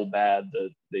was so bad that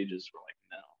they just were like,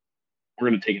 no, we're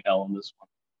gonna take an L on this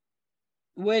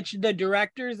one. Which the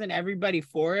directors and everybody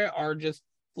for it are just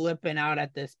flipping out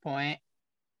at this point.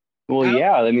 Well,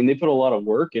 yeah, I mean they put a lot of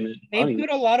work in it. They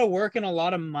put a lot of work and a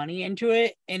lot of money into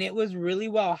it, and it was really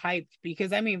well hyped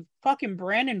because I mean, fucking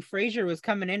Brandon Fraser was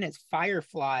coming in as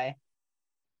Firefly.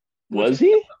 Was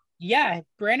he? Yeah,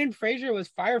 Brandon Fraser was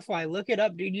Firefly. Look it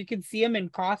up, dude. You can see him in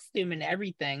costume and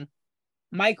everything.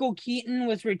 Michael Keaton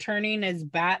was returning as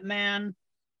Batman.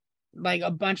 Like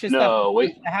a bunch of stuff was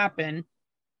supposed to happen.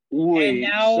 Wait,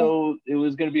 now- so it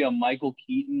was going to be a Michael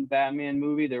Keaton Batman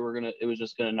movie? It was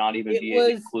just going to not even be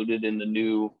included in the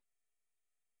new.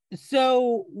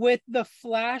 So with the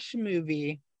Flash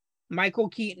movie, Michael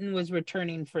Keaton was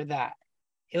returning for that.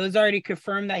 It was already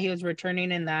confirmed that he was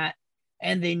returning in that.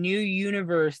 And the new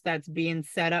universe that's being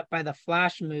set up by the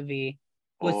Flash movie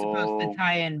was supposed to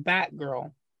tie in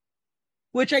Batgirl.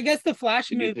 Which I guess the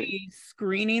Flash movie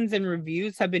screenings and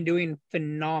reviews have been doing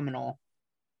phenomenal.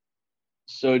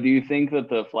 So do you think that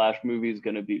the Flash movie is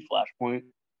going to be Flashpoint?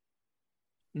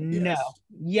 No.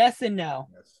 Yes and no.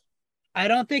 Yes. I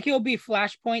don't think it'll be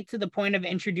Flashpoint to the point of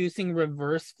introducing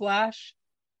Reverse Flash,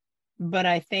 but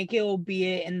I think it will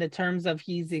be in the terms of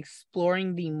he's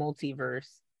exploring the multiverse.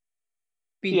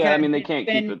 Yeah, I mean, they can't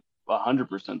keep it 100%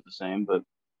 the same, but...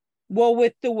 Well,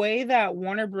 with the way that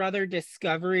Warner Brother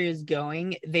Discovery is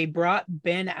going, they brought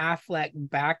Ben Affleck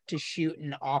back to shoot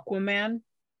an Aquaman.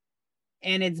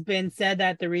 And it's been said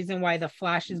that the reason why the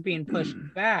Flash is being pushed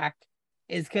back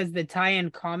is because the tie-in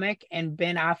comic and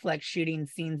Ben Affleck shooting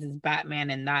scenes as Batman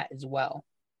in that as well.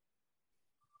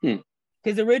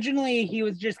 Because originally he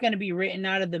was just going to be written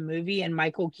out of the movie and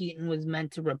Michael Keaton was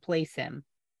meant to replace him.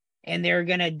 And they're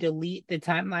going to delete the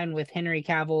timeline with Henry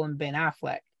Cavill and Ben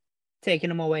Affleck, taking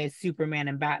him away as Superman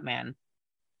and Batman.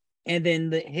 And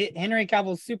then Henry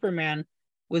Cavill's Superman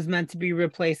was meant to be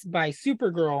replaced by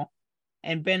Supergirl,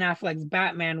 and Ben Affleck's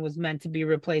Batman was meant to be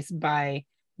replaced by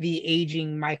the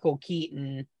aging Michael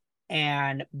Keaton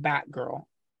and Batgirl.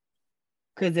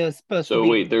 Because it was supposed to be...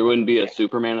 So wait, there wouldn't be a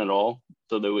Superman at all?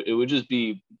 So it would just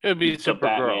be... It would be the Supergirl.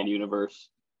 Batman universe.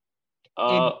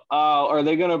 Are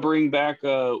they gonna bring back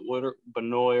Benoit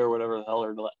or whatever the hell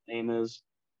her name is?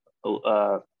 I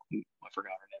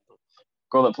forgot her name. The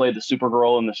girl that played the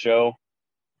Supergirl in the show.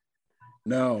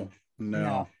 No.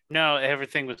 No,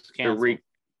 everything was canceled.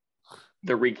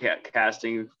 The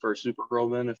recasting for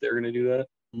Supergirl then, if they're gonna do that.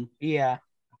 Yeah.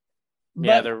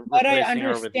 Yeah, But they're what I replacing her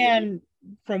with understand,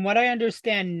 from what I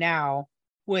understand now,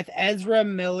 with Ezra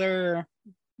Miller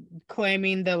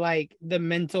claiming that the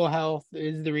mental health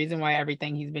is the reason why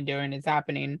everything he's been doing is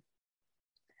happening,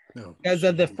 because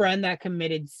of the friend that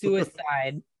committed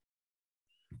suicide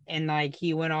and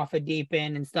he went off a deep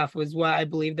end and stuff, was what I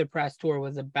believe the press tour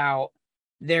was about.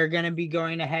 They're going to be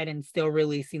going ahead and still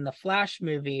releasing the Flash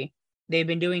movie. They've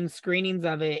been doing screenings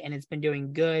of it and it's been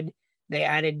doing good. They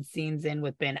added scenes in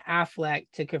with Ben Affleck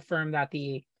to confirm that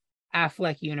the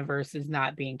Affleck universe is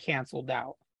not being canceled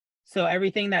out. So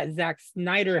everything that Zack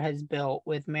Snyder has built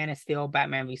with Man of Steel,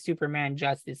 Batman v Superman,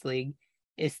 Justice League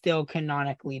is still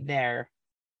canonically there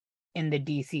in the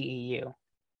DCEU.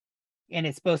 And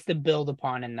it's supposed to build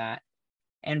upon in that.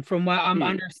 And from what I'm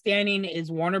understanding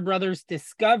is Warner Brothers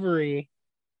Discovery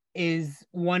is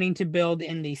wanting to build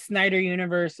in the Snyder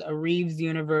universe, a Reeves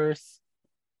universe,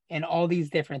 and all these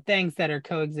different things that are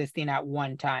coexisting at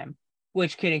one time,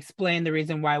 which could explain the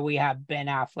reason why we have Ben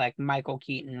Affleck, Michael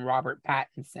Keaton, Robert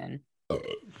Pattinson,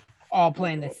 all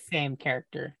playing the same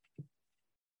character.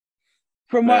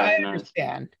 From what I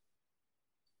understand,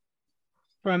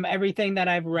 from everything that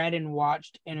I've read and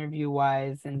watched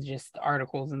interview-wise and just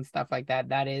articles and stuff like that,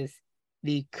 that is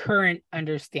the current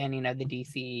understanding of the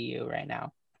DCEU right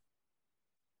now.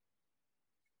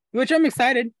 Which I'm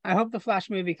excited. I hope the Flash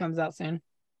movie comes out soon.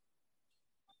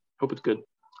 Hope it's good.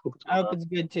 I hope it's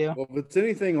good too. Well, if it's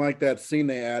anything like that scene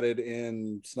they added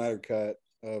in Snyder Cut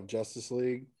of Justice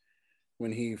League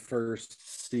when he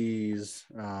first sees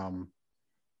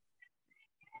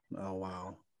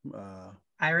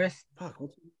Iris?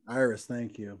 Iris,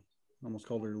 thank you. Almost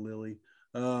called her Lily.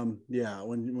 Yeah,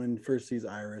 when first sees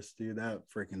Iris, dude, that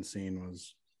freaking scene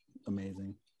was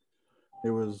amazing.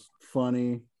 It was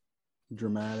funny,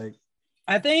 dramatic.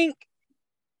 I think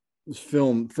it was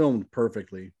filmed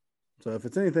perfectly. So if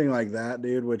it's anything like that,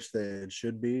 dude, which it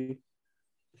should be,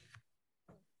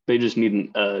 they just need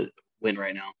a win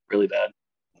right now, really bad.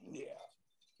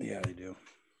 Yeah, they do.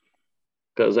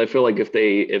 Because I feel like if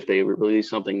they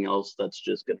release something else, that's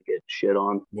just gonna get shit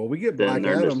on. Well, we get then Black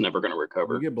they're Adam. just never gonna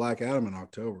recover. We get Black Adam in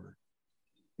October.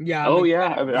 yeah. Oh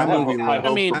yeah, I That movie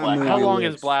I mean, That movie how long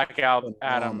looks is Black Adam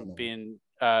phenomenal. been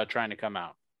trying to come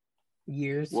out?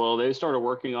 years. Well, they started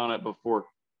working on it before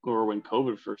or when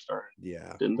COVID first started,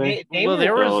 Yeah. didn't they? Well,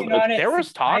 there were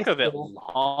was talk of it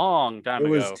long time It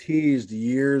ago. was teased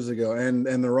years ago, and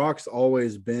The Rock's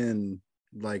always been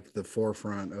like the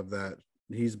forefront of that.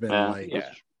 He's been I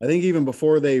think even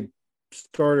before they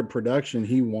started production,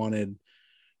 he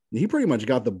pretty much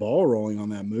got the ball rolling on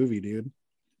that movie, dude.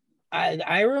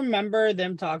 I remember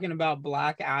them talking about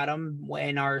Black Adam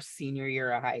in our senior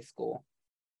year of high school.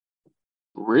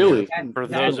 Really? For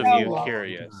That's those of how you long.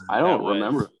 curious, I don't that was,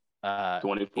 remember.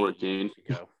 2014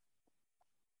 ago.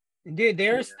 Dude,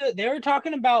 they were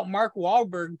talking about Mark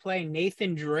Wahlberg playing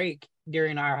Nathan Drake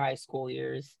during our high school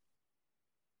years.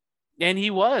 And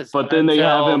he was. But then they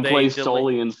have until him play delayed-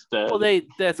 Sully instead. Well,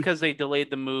 that's because they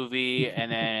delayed the movie,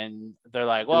 and then they're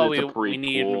like, "Well, It's a we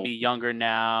need him to prequel. be younger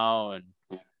now." And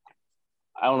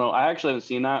I don't know. I actually haven't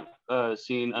seen that.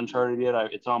 Seen Uncharted yet?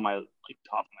 It's on my top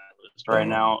of my list right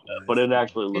now. nice. But it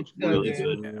actually looks It's so really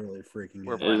good. good. Really freaking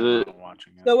we're good. Is planning it? on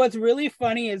watching it. So what's really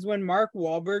funny is when Mark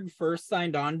Wahlberg first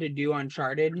signed on to do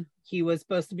Uncharted, he was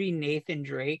supposed to be Nathan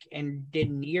Drake, and De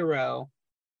Niro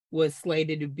was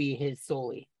slated to be his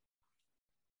Sully,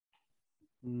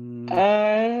 which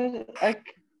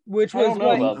I was don't know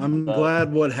what about I'm that.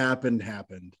 glad what happened.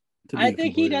 to I be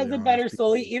think he does completely a better honest,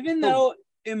 Sully, because- even though,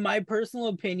 in my personal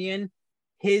opinion,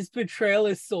 his portrayal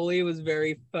as Sully was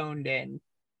very phoned in.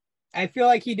 I feel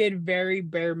like he did very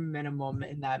bare minimum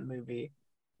in that movie.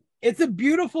 It's a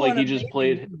beautiful, Like and he just amazing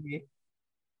played- movie.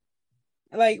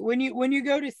 Like when you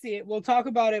go to see it, we'll talk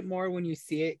about it more when you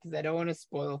see it because I don't want to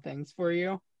spoil things for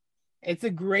you. It's a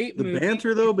great the movie.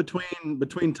 banter though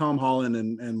between Tom Holland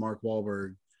and Mark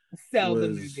Wahlberg Sell the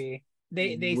was- movie.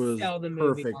 They was sell the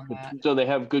movie perfect on that. So they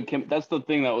have good That's the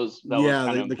thing that was Yeah,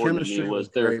 kind of the important to chemistry me was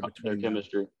was their great between them.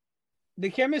 chemistry. The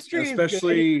chemistry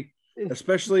is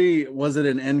especially was it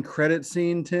an end credit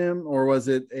scene, Tim, or was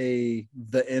it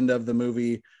the end of the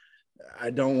movie? I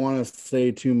don't want to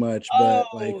say too much, but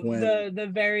like when the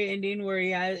very ending where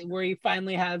he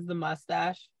finally has the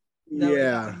mustache. Is that what you're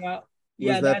yeah, talking about?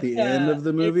 was that the end of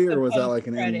the movie, or was that like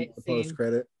an end post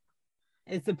credit?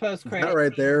 It's the post credit. That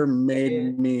right there scene.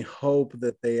 made me hope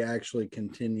that they actually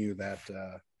continue that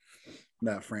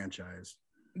franchise.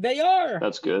 They are.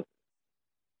 That's good.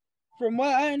 From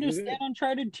what I understand,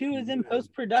 Uncharted 2 is in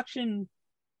post-production.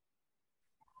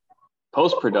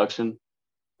 Post-production.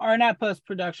 Or not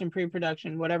post-production,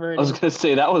 pre-production, whatever. I was gonna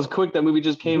say that was quick. That movie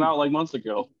just came out like months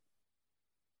ago.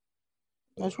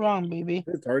 What's wrong, baby?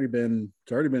 It's already been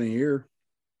a year.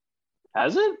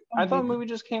 Has it? I thought the baby. movie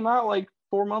just came out like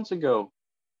 4 months ago.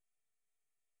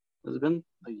 Has it been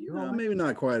a year? Well, already? maybe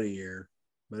not quite a year,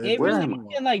 but It Where was am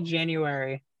in like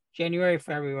January,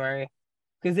 February.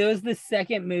 Because it was the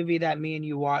second movie that me and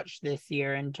you watched this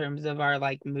year in terms of our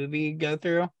like movie go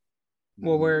through.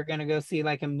 Well, we're gonna go see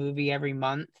like a movie every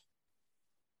month.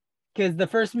 Because the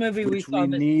first movie we Which saw,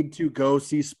 we need to go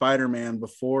see Spider-Man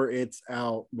before it's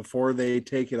out, before they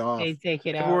take it off. they take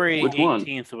it out. February Which one?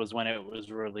 18th was when it was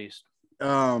released.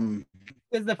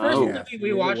 Because the first Oh. movie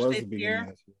we watched this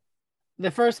year,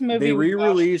 the first movie They we watched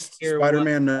re-released this year was-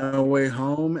 Spider-Man No Way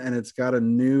Home, and it's got a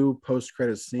new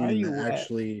post-credit Are scene you that wet?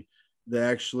 actually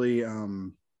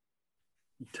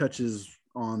touches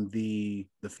on the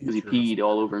Because he future, peed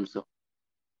all over himself.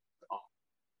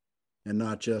 and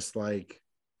not just like,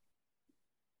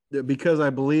 because I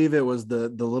believe it was the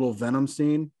little Venom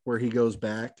scene where he goes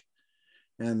back,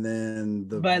 and then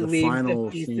the leaves final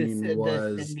piece of scene the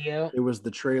was symbiote. it was the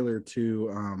trailer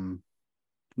to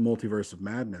Multiverse of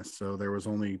Madness, so there was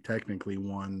only technically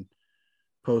one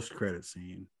post-credit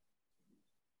scene,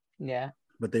 Yeah.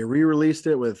 but they re-released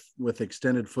it with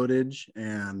extended footage,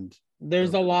 and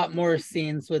There's a lot more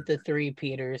scenes with the three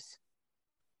Peters.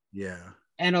 yeah,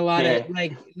 And a lot Yeah. of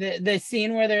like the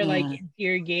scene where they're like Yeah.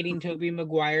 interrogating Tobey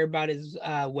Maguire about his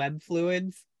web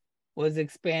fluids was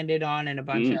expanded on in a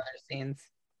bunch of other scenes.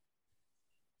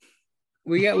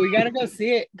 We got to go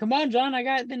see it. Come on, John. I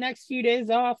got the next few days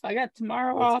off. I got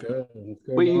tomorrow off. Let's go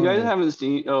Wait, you guys Marvel. haven't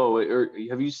seen? Oh, or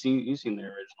have you seen the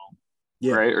original?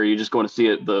 Yeah. Right? Or are you just going to see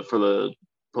it for the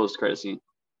post-credit scene?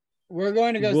 We're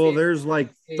going to go Well, see there's like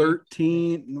see.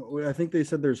 13. I think they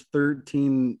said there's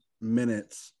 13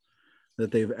 minutes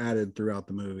that they've added throughout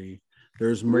the movie.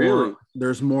 There's more. Really?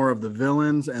 There's more of the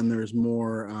villains, and there's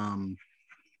more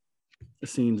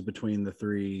scenes between the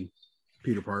three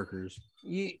Peter Parkers.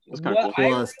 That's kinda What cool. I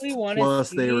Plus, really want to plus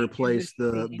see they is replaced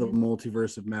the scene-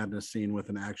 Multiverse of Madness scene with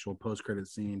an actual post-credit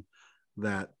scene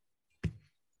that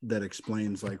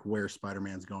explains like where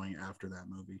Spider-Man's going after that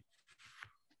movie,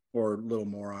 or a little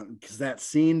more on, because that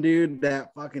scene, dude,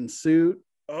 that fucking suit.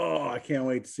 Oh, I can't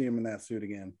wait to see him in that suit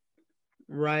again.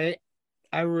 Right.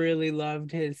 I really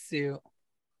loved his suit,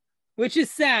 which is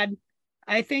sad.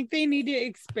 I think they need to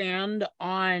expand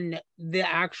on the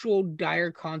actual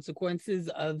dire consequences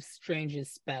of Strange's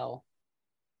spell.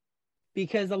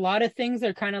 Because a lot of things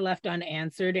are kind of left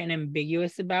unanswered and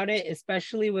ambiguous about it,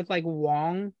 especially with like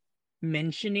Wong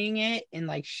mentioning it in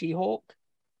like She-Hulk.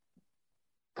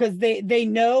 Because they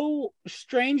know,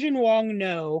 Strange and Wong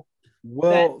know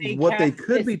Well, that what they cast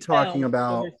could this be talking spell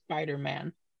about, over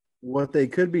Spider-Man. what they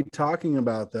could be talking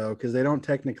about though, because they don't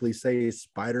technically say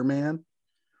Spider-Man.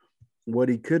 What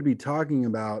he could be talking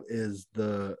about is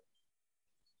the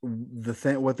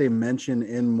thing, what they mention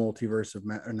in Multiverse of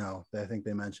no, I think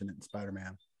they mentioned it in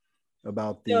Spider-Man,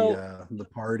 about So- the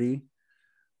party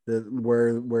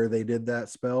where they did that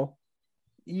spell.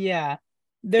 Yeah.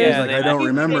 He's There's like, they I don't party where they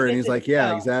remember, and did he's the like, yeah,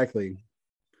 spell. exactly.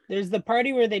 There's the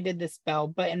party where they did the spell,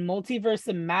 but in Multiverse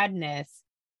of Madness,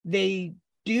 they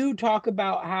do talk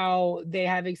about how they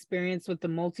have experience with the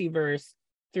multiverse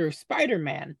through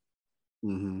Spider-Man,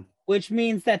 Mhm. which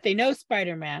means that they know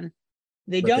Spider-Man.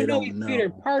 They But don't they know don't he's know Peter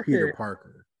Parker. Peter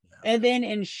Parker. Yeah. And then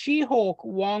in She-Hulk,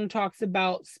 Wong talks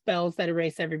about spells that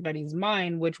erase everybody's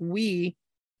mind, which we,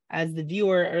 as the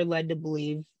viewer, are led to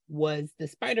believe was the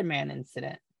Spider-Man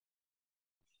incident.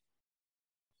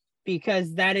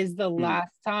 Because that is the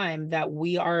last time that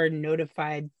we are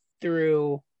notified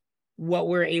through what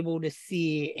we're able to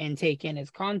see and take in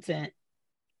as content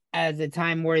as a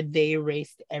time where they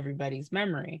erased everybody's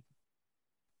memory.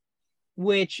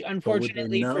 Which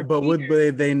unfortunately for would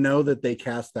Peter, they know that they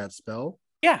cast that spell?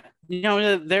 Yeah, you know,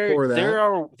 For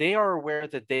that? they are aware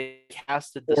that they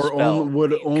casted the Or spell. would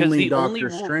because only the only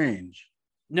Doctor Strange?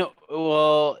 No,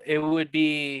 well, it would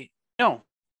be no.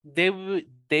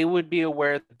 They would be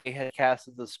aware that they had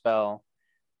casted the spell.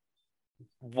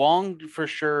 Wong for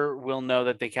sure will know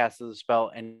that they casted the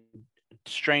spell, and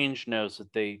Strange knows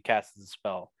that they casted the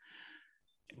spell.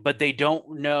 But they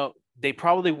don't know. They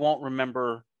probably won't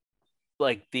remember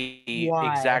like the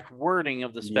Why? exact wording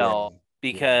of the spell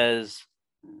because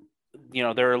you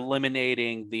know they're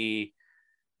eliminating the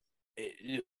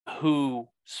who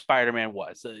Spider-Man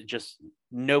was. Just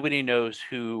nobody knows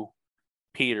who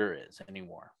Peter is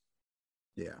anymore.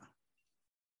 Yeah.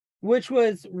 which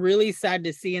was really sad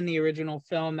to see in the original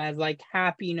film, as like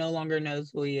Happy no longer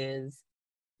knows who he is.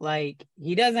 Like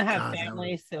he doesn't have God, that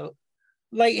family, was- so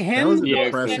like That him was a Yeah,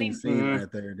 depressing spending- scene Mhm.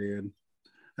 right there, dude.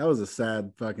 That was a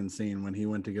sad fucking scene when he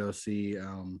went to go see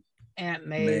Aunt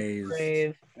May's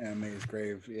grave. Aunt May's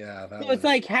grave. Yeah, that So was it's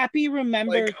like Happy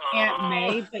remembers Like, Aunt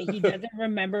May, but he doesn't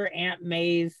remember Aunt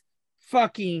May's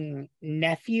fucking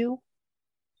nephew.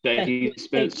 That he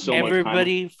spent so much time.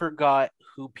 Everybody forgot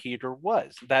who Peter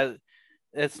was.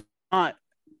 It's not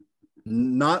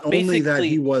not only that basically-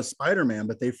 he was Spider-Man,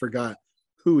 but they forgot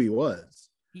who he was.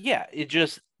 yeah, it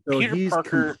just So Peter he's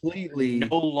Parker completely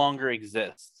no longer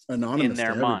exists anonymous in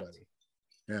their to minds.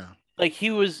 everybody. Yeah. Like he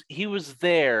was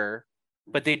there,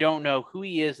 but they don't know who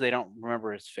he is. They don't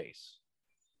remember his face.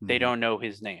 They Mhm. don't know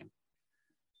his name.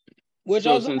 Which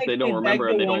So also since makes they don't me remember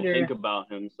beg him, to they don't wonder- think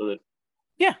about him. So that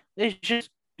Yeah, it's just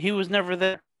he was never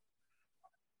there.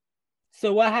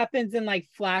 So what happens in like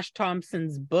Flash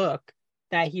Thompson's book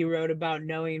that he wrote about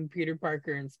knowing Peter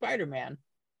Parker and Spider-Man?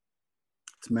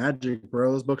 It's magic,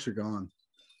 bro. Those books are gone.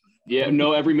 yeah,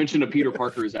 no, every mention of Peter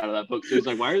Parker is out of that book. So he's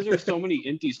like, why is there so many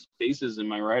empty spaces in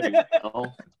my writing? Oh,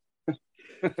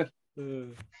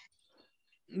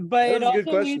 But it That was a good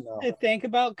also question, needs though. to think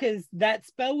about, because that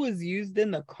spell was used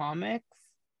in the comics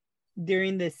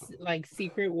during this like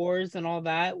Secret Wars and all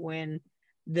that, when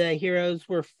the heroes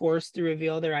were forced to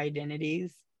reveal their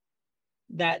identities.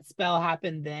 That spell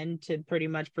happened then to pretty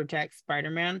much protect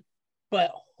Spider-Man,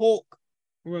 but Hulk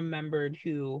remembered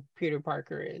who Peter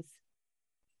Parker is.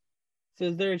 So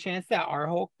is there a chance that our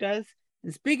Hulk does?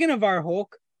 And speaking of our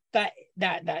Hulk, that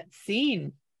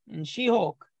scene in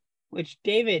She-Hulk, which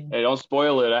David, hey, don't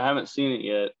spoil it. I haven't seen it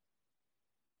yet.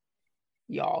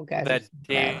 y'all guys, That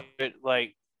David,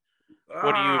 like,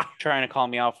 what are you trying to call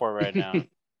me out for right now?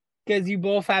 because you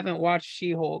both haven't watched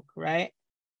She-Hulk, right?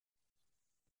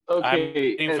 I'm Okay,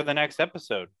 waiting for the next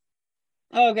episode.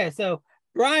 Okay, so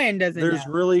Brian doesn't There's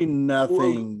know. really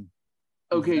nothing.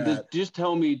 okay. that- Just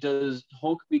tell me, does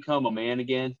Hulk become a man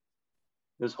again?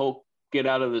 Does Hulk get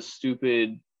out of the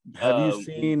stupid Have you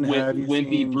seen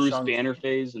wimpy Bruce Shang-Chi? Banner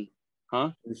phase? And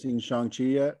Have you seen Shang-Chi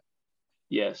yet?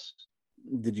 yes,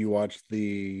 Did you watch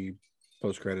the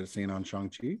post-credit scene on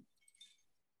Shang-Chi?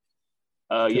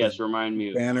 yes. Remind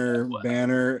me.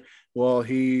 Banner. Well,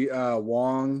 he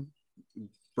Wong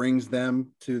brings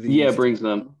them to the Yeah, brings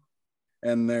them.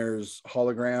 and there's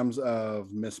holograms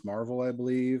of Miss Marvel, I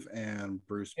believe, and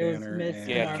Bruce It was Banner. Miss and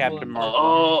Yeah, Marvel Captain and- Marvel.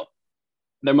 Oh,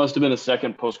 there must have been a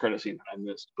second post-credit scene that I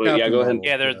missed. But yeah, Captain go ahead. Marvel.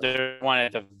 Yeah, Yes. there's one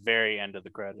at the very end of the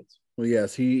credits. Well,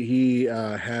 yes, he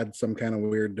had some kind of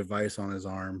weird device on his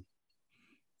arm,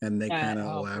 and they that kind of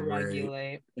help elaborate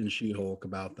regulate. in She-Hulk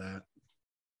about that.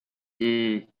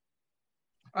 Mm,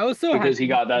 I was so because he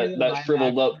happy got to see the that live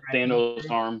shriveled up action Thanos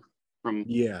Ragnarok. arm from.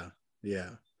 Yeah.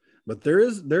 But there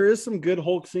is some good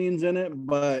Hulk scenes in it,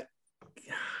 but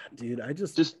dude,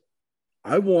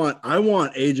 I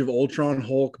want Age of Ultron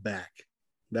Hulk back.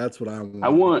 That's what I want.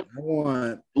 I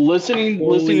want Listening to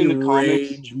holy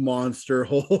comics rage monster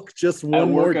Hulk just at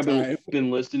one more work. I've time.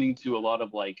 been listening to a lot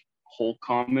of like Hulk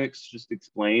comics just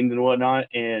explained and whatnot,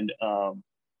 and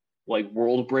like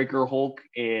World Breaker Hulk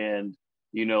and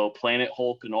Planet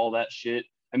Hulk and all that shit.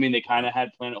 I mean, they kind of had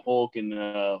Planet Hulk and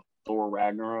Thor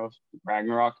Ragnarok,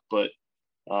 but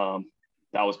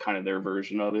that was kind of their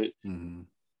version of it. Mhm.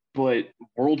 But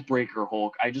World Breaker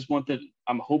Hulk,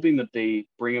 I'm hoping that they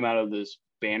bring him out of this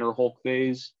Banner Hulk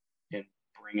phase and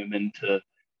bring him into,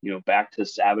 back to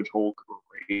Savage Hulk or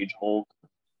Rage Hulk,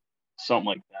 something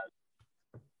like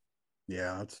that.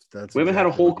 Yeah, that's. We haven't had a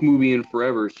exactly Hulk movie in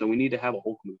forever, so we need to have a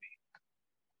Hulk movie.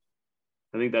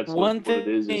 I think that's One what it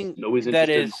is thing nobody's that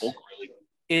interested in is- Hulk really.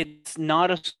 It's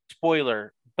not a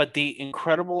spoiler, but the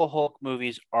Incredible Hulk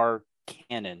movies are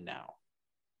canon now.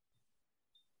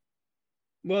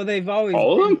 Well, they've always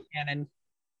All of been them? canon.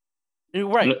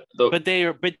 Right. The- But they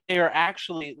are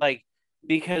actually, like,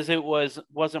 because it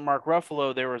wasn't Mark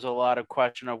Ruffalo, there was a lot of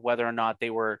question of whether or not they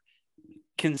were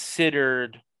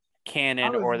considered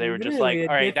canon, That was or they were just like, literally a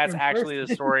all right, that's different actually the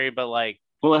person. story, but like,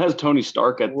 well, it has Tony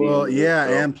Stark at the Well, end. Of yeah, it,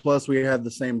 so. and plus we had the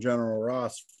same General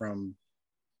Ross from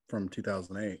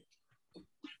 2008.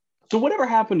 So whatever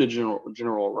happened to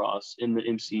General Ross in the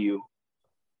MCU?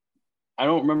 I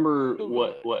don't remember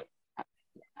what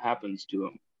happens to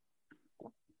him.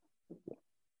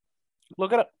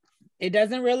 look it up. It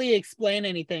doesn't really explain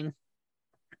anything.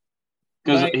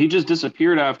 Because Like- he just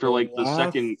disappeared after like the last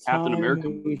second Captain time America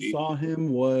we movie. saw him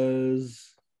was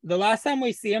The last time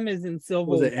we see him is in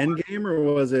Civil it Endgame or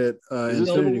was it Is it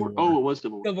Civil Infinity War? War? Oh, it was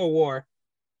Civil War. Civil War,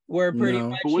 where pretty No.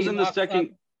 much But he wasn't the locks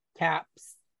second- up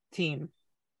Cap's team.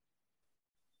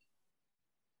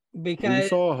 We Because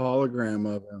saw a hologram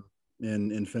of him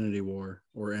in Infinity War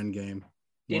or Endgame.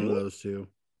 Did One we? of those two.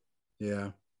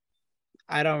 Yeah.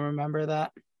 I don't remember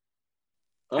that.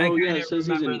 I Oh yeah, kinda it says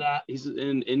remember that. he's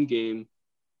in Endgame.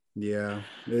 Yeah.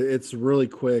 It's really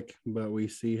quick, but we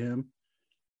see him.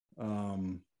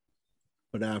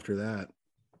 But after that,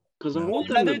 Because I No. want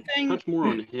them Another to thing- touch more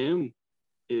on him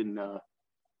in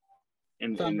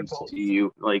Thunderbolts.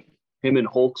 MCU, like him and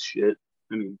Hulk's shit.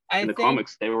 I mean, I in the think-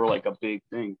 comics, they were like a big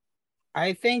thing.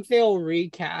 I think they'll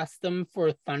recast them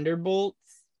for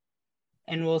Thunderbolts,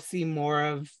 and we'll see more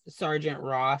of Sergeant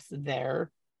Ross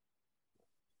there.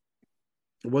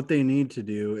 what they need to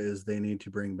do is they need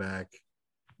to bring back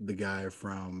the guy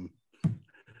from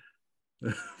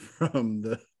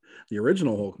the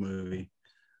original Hulk movie,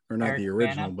 or not Eric the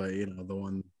original, Bana. but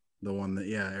the one that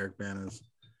Eric Bana's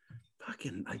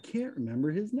fucking, I can't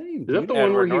remember his name. Is that dude. the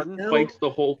one where Edward he Norton? fights the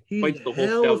Hulk? He's Fights the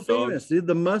hella Hulk out famous, dog. dude.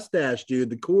 The mustache dude,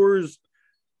 the Coors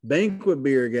banquet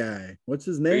beer guy. What's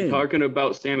his Are you name? talking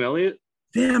about Sam Elliott?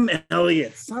 Sam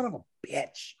Elliott, son of a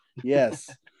bitch. Yes,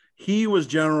 he was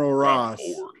General Ross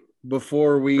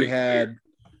before we Great had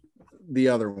the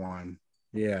other one.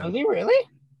 Yeah, Was he really?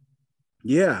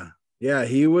 yeah.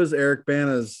 He was Eric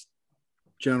Bana's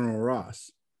General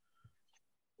Ross.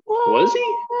 Was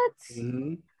he? What?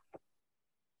 Mm-hmm.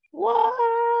 What?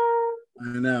 I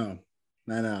know.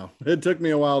 It took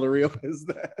me a while to realize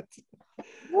that.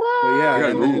 What? But yeah, I gotta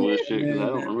and Google then- this shit, 'cause I and don't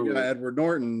then remember we got that. Edward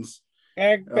Norton's.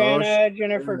 Eric Oh, Bana, shit.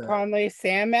 Jennifer Yeah. Connelly,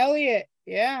 Sam Elliott.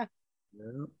 Yeah.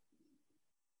 Yeah.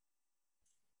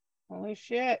 Holy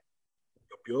shit.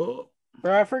 Yup.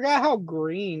 Bro, I forgot how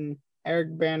green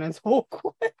Eric Bana's Hulk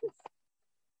was.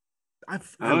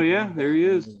 Oh, yeah, love there he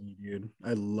that is. movie, dude.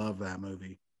 I love that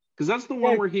movie. Because that's the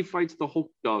one Yeah. where he fights the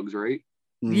Hulk dogs, right?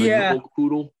 Mhm. Yeah. The Hulk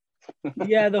poodle.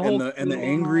 Yeah, the whole And the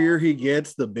angrier he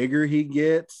gets, the bigger he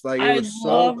gets. Like, it I was so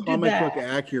loved comic book that.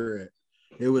 accurate.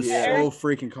 It was Yeah. so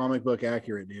freaking comic book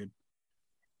accurate, dude.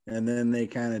 And then they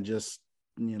kind of just,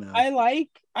 I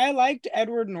liked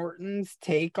Edward Norton's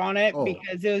take on it Oh,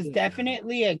 because it was yeah.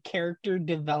 definitely a character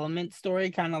development story,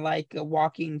 kind of like a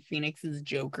Joaquin Phoenix's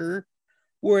Joker,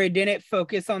 where it didn't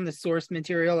focus on the source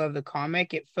material of the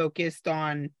comic. It focused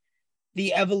on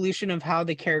the evolution of how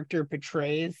the character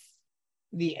portrays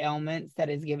the ailments that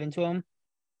is given to him.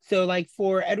 So, like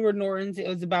for Edward Norton's, it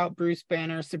was about Bruce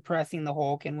Banner suppressing the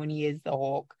Hulk, and when he is the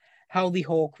Hulk, how the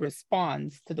Hulk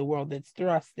responds to the world that's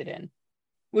thrusted in,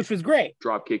 which was great.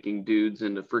 Drop kicking dudes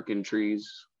into freaking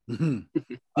trees.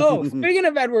 Oh, speaking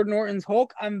of Edward Norton's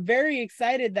Hulk, I'm very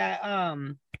excited that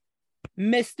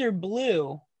Mr.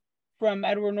 Blue from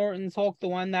Edward Norton's Hulk, the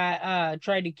one that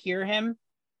tried to cure him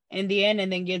in the end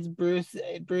and then gets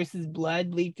Bruce's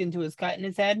blood leaked into his cut in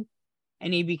his head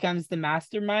and he becomes the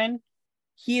mastermind.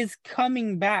 He is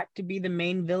coming back to be the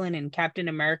main villain in Captain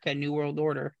America New World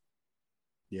Order.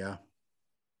 yeah.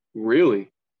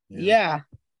 Really? Yeah.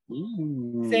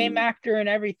 Ooh. Same actor and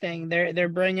everything. They're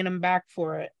bringing him back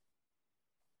for it.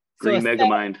 Green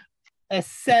Megamind. A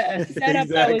setup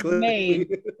that was made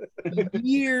Exactly.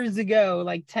 years ago,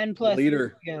 like 10 plus years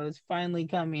Leader. ago, is finally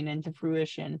coming into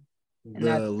fruition. And The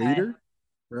that's leader,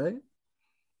 right?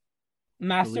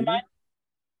 Mastermind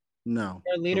No,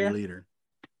 or leader? the leader.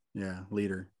 Yeah,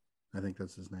 leader. I think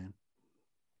that's his name.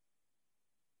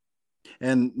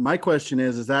 And my question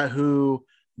is that who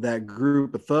that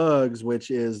group of thugs, which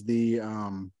is the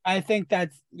I think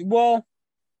that's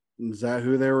is that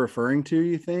who they're referring to,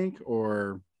 you think?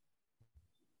 Or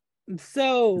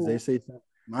so because they say something.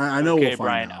 I know Okay, we'll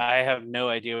find Brian, out. I have no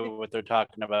idea what they're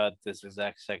talking about this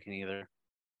exact second either.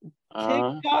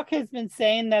 TikTok has been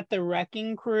saying that the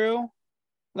Wrecking Crew,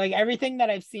 like everything that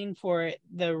I've seen for it,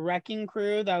 the Wrecking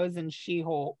Crew that was in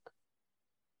She-Hulk,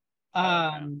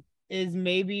 is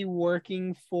maybe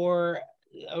working for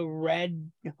a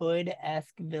Red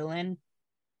Hood-esque villain.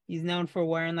 He's known for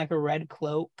wearing like a red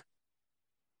cloak.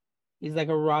 He's like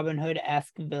a Robin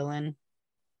Hood-esque villain,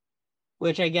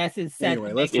 which I guess is set.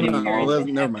 Anyway, let's In not. Marvel.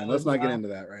 Never mind. Let's not get into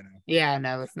that right now. Yeah,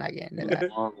 no, let's not get into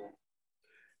that.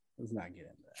 Let's not get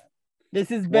into that. This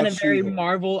has been Watch a very She-Hulk.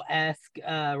 Marvel-esque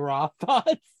Raw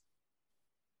thoughts.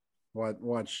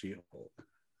 Watch She-Hulk.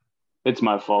 It's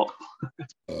my fault.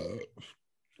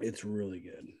 It's really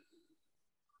good.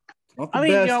 Not I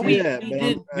mean, you know, we yet, but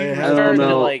did we I don't started to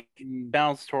know. like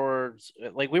bounce towards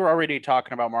like we were already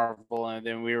talking about Marvel, and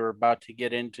then we were about to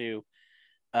get into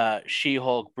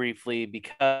She-Hulk briefly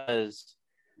because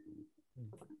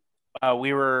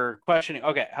we were questioning.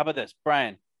 Okay, how about this,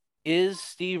 Brian? Is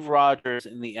Steve Rogers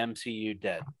in the MCU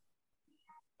dead?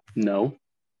 No,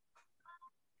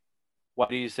 Why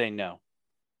do you say no?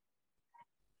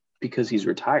 because he's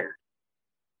retired.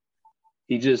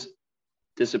 He just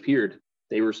disappeared.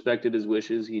 They respected his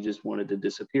wishes. He just wanted to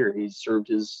disappear. He served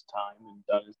his time and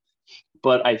done it.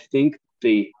 But I think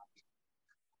it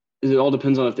all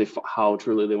depends on how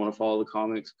truly they want to follow the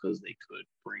comics, because they could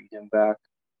bring him back,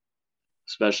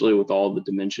 especially with all the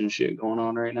dimension shit going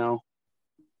on right now.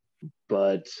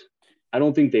 But I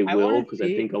don't think they I will, wanna because I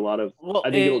see- think Well, I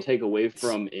think it'll take away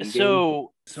from Endgame.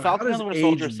 So So Falcon how and the does Winter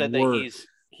Soldier age said work? that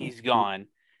he's gone,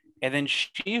 and then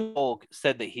She-Hulk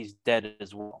said that he's dead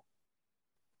as well.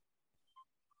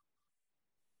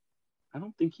 I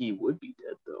don't think he would be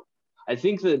dead though. I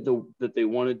think that they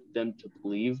wanted them to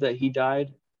believe that he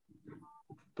died,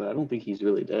 but I don't think he's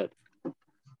really dead.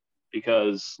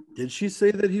 Because Did she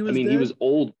say that he was? I mean, dead? he was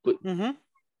old, but Mm-hmm.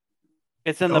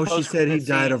 It's in the Oh, she said he post-credit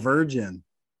died a scene. virgin.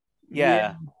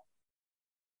 Yeah.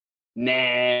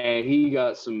 nah, he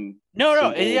got some. No, some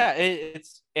old-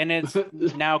 it's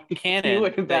now he canon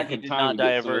went that back he in did time not to die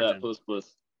get a some of that virgin.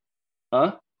 puss.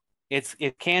 Huh? It's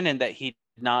canon that he did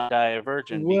not die a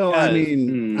virgin. Well, because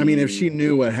I mean, if she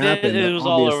knew what happened, it was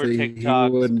all over obviously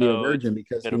TikTok, he wouldn't be a so virgin it's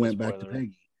because a he bit of a went back to spoiler.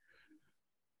 Peggy.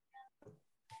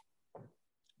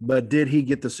 But did he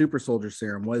get the super soldier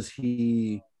serum? Was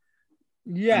he?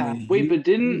 Yeah. I mean, Wait, but he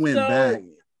didn't went back?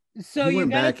 So He you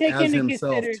went gotta back take as into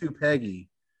himself consider. to Peggy,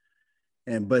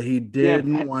 but he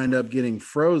didn't wind up getting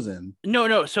frozen.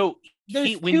 No. So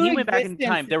There's when he went back in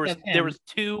time, there was existences of him.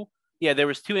 two. Yeah, there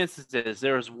was two instances.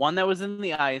 There was one that was in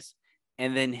the ice,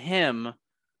 and then him,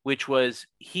 which was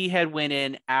he had went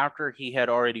in after he had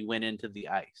already went into the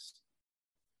ice.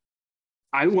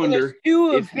 I So wonder there's two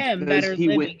of if him because that are he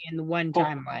living went- in the one Oh.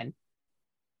 timeline.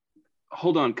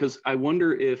 Hold on, because I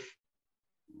wonder if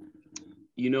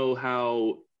you know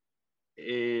how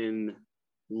in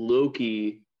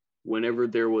Loki, whenever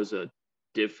there was a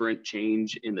different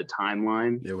change in the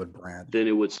timeline, It would branch. then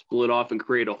it would split off and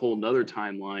create a whole nother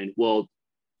timeline. Well,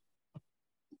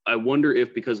 I wonder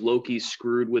if because Loki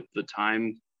screwed with the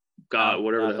time god, Oh,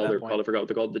 whatever not the at hell that they're point. called, I forgot what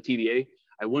they're called, the TVA.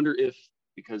 I wonder if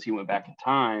because he went back in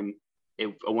time,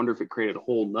 I wonder if it created a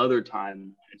whole nother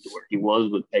timeline where he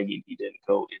was with Peggy and he didn't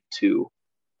go into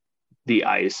the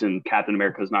ice and Captain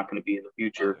America is not going to be in the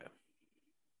future.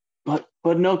 Okay.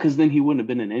 But no, because then he wouldn't have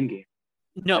been in Endgame.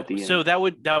 No, At the so end.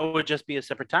 that would just be a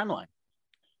separate timeline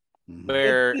Mhm.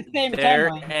 where It's the same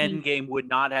their timeline. end game would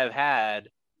not have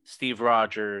had Steve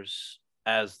Rogers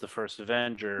as the first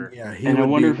Avenger. Yeah, he And I would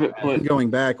wonder be, if it put going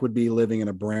back would be living in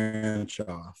a branch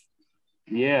off.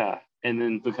 yeah, and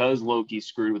then because Loki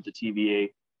screwed with the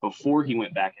TVA before he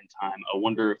went back in time, I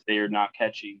wonder if they are not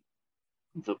catching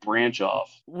the branch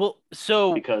off Well,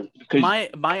 so because my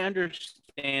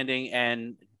understanding,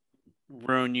 and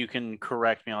Rune, you can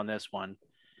correct me on this one.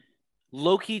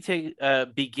 Loki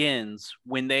begins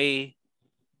when they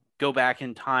go back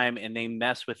in time and they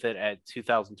mess with it at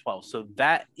 2012. So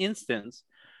that instance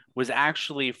was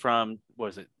actually from, what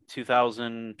was it,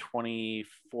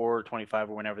 2024, 25,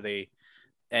 or whenever the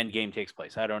end game takes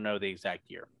place. I don't know the exact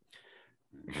year.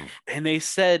 And they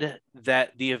said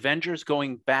that the Avengers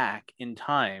going back in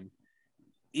time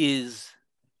is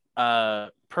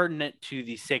pertinent to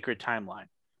the sacred timeline.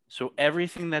 So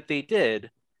everything that they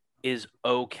did is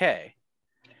okay.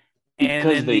 And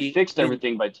because then they fixed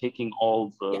everything by taking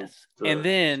all the, yes, the and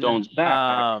then stones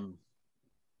back.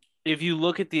 if you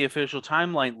look at the official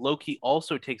timeline, Loki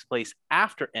also takes place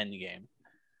after Endgame.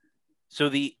 So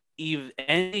the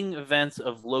ending events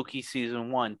of Loki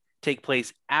season 1 take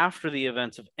place after the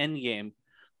events of Endgame,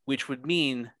 which would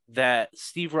mean that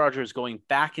Steve Rogers going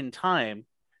back in time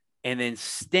and then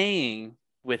staying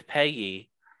with Peggy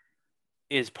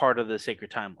is part of the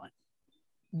sacred timeline.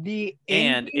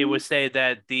 And it was said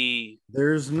that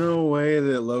there's no way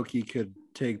that Loki could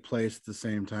take place at the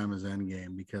same time as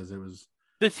Endgame because it was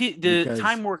the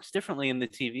time works differently in the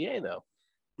TVA though.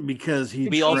 Because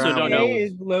we also don't know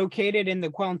is located in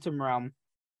the quantum realm.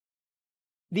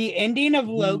 The ending of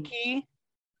Loki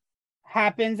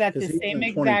happens at the same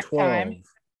exact time.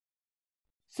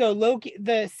 So Loki,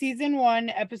 the season 1,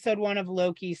 episode 1 of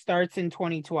Loki starts in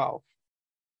 2012.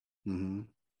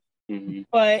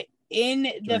 But in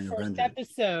the first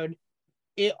episode,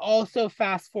 it also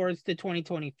fast forwards to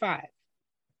 2025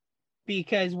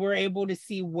 because we're able to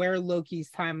see where Loki's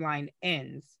timeline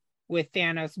ends with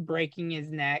Thanos breaking his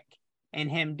neck and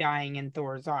him dying in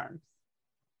Thor's arms,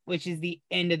 which is the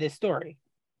end of the story.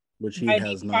 Which he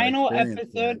has not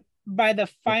experienced yet. By the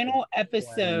final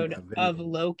episode of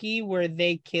Loki, where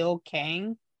they kill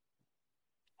Kang,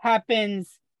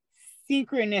 happens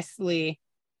synchronously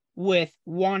with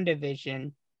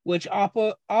WandaVision, which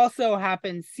also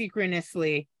happens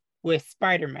synchronously with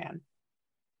Spider-Man.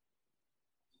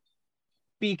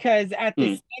 Because at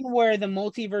the scene where the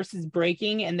multiverse is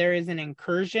breaking and there is an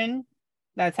incursion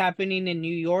that's happening in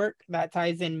New York that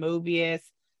ties in Mobius,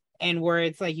 and where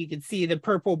it's like you can see the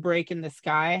purple break in the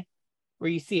sky,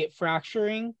 where you see it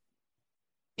fracturing,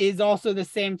 is also the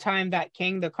same time that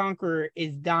Kang the Conqueror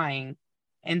is dying,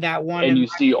 and that one. And you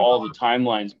see all the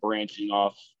timelines branching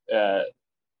off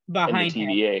behind in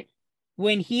the TVA. Him.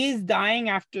 When he is dying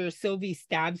after Sylvie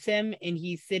stabs him, and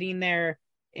he's sitting there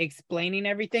explaining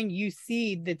everything, you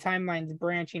see the timelines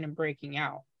branching and breaking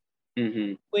out,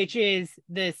 which is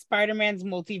the Spider-Man's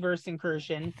multiverse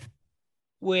incursion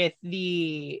with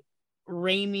the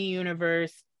Raimi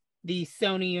universe, the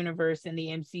Sony universe, and the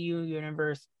MCU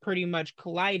universe pretty much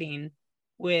colliding,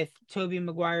 with Tobey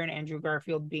Maguire and Andrew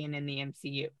Garfield being in the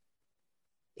MCU.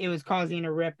 It was causing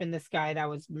a rip in the sky that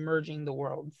was merging the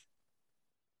worlds,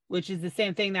 which is the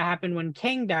same thing that happened when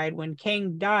Kang died. When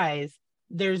Kang dies,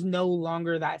 there's no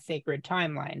longer that sacred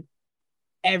timeline.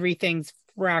 Everything's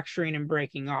fracturing and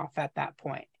breaking off at that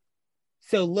point.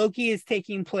 So Loki is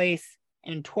taking place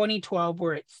in 2012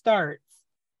 where it starts,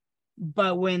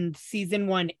 but when season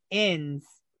 1 ends,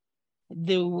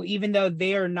 even though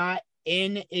they are not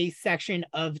in a section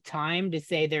of time to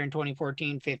say they're in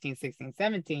 2014, 15, 16,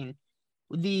 17,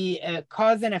 the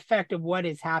cause and effect of what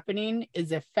is happening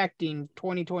is affecting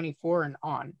 2024 and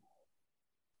on.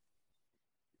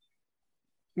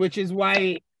 Which is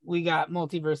why we got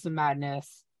Multiverse of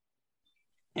Madness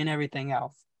and everything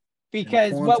else.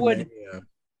 Because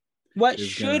what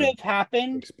should have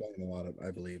happened, explain a lot of,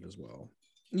 I believe, as well.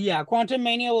 Yeah, Quantum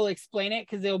Mania will explain it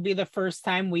because it'll be the first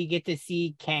time we get to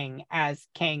see Kang as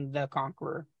Kang the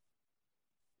Conqueror.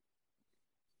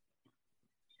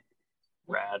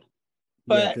 Rad.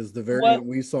 But because the variant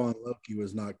we saw in Loki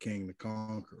was not Kang the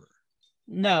Conqueror.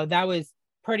 No, that was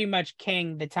pretty much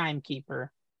Kang the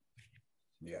Timekeeper.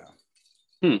 Yeah.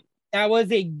 That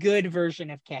was a good version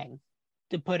of Kang,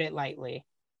 to put it lightly.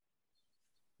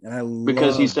 And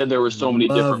because he said there were so many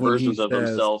different versions of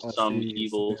himself, some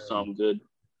evil, some good.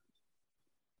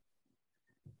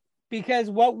 Because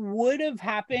what would have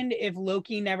happened if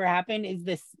Loki never happened is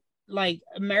this, like,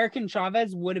 American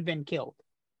Chavez would have been killed.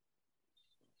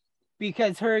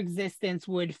 Because her existence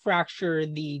would fracture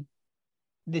the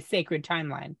sacred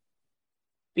timeline.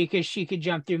 Because she could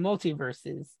jump through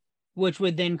multiverses, which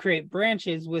would then create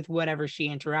branches with whatever she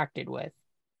interacted with.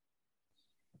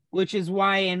 Which is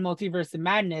why in Multiverse of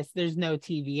Madness, there's no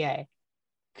TVA.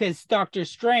 Because Doctor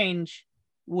Strange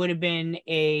would have been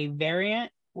a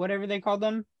variant, whatever they call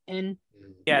them.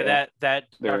 That variant.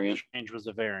 Doctor Strange was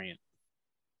a variant.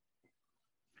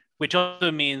 Which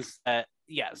also means that,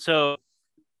 so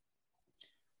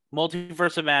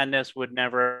Multiverse of Madness would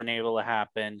never have been able to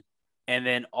happen. And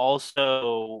then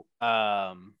also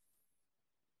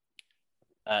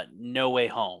No Way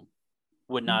Home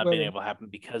would not have been able to happen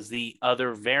because the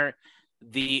other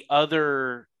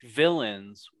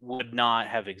villains would not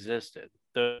have existed.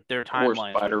 Their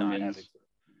timelines would not have existed.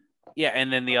 Yeah,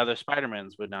 and then the other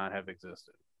Spider-Mans would not have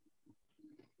existed.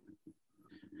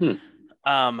 But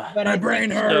my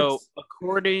brain hurts. So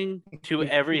according to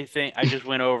everything, I just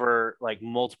went over like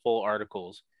multiple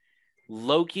articles.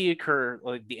 Loki occurred,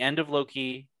 like the end of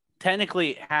Loki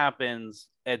technically happens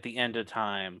at the end of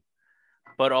time,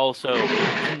 but also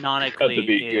At canonically, the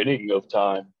beginning of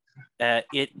time.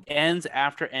 it ends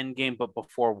after Endgame, but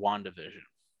before WandaVision.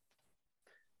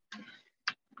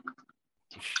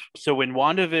 So when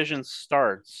WandaVision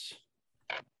starts,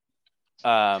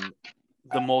 the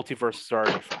multiverse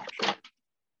started to function.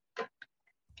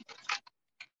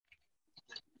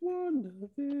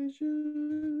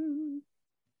 WandaVision.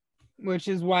 Which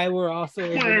is why we're also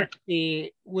able to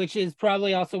see, which is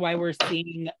probably also why we're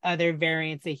seeing other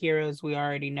variants of heroes we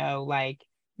already know, like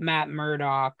Matt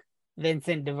Murdock,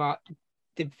 Vincent D'Onofrio.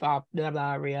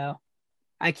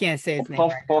 I can't say his name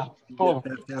right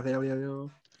now.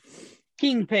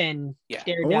 Kingpin. Yeah.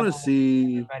 I want to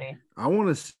see. Everybody. I want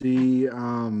to see. I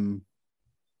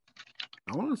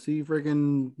want to see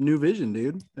freaking New Vision,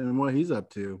 dude, and what he's up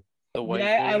to. The white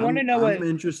Yeah, I Vision. want to know what. I'm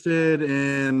interested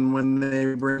in when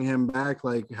they bring him back,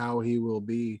 like how he will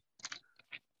be.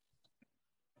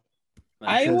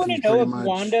 I because want to he's know if pretty much-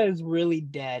 Wanda is really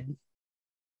dead.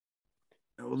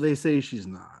 Well, they say she's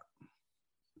not.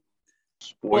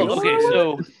 Well, okay,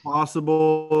 so It's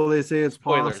possible. They say it's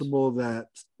Spoilers. possible that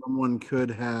someone could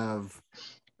have.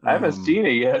 I haven't seen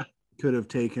it yet. Could have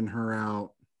taken her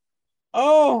out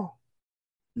Oh,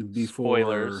 before.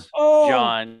 spoilers. oh,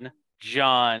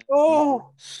 John.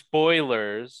 oh!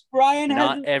 Spoilers. Brian Not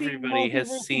hasn't everybody seen has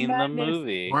Multiverse of seen the Madness.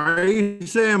 movie. Why are you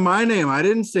saying my name? I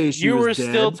didn't say she You was were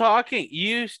dead. still talking.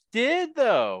 You did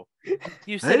though.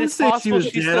 You I said didn't it's say she possible was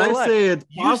she's dead. still I alive. say it's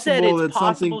You said possible it's that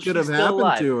something possible could have she's still happened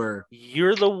alive. to her.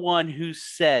 You're the one who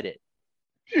said it.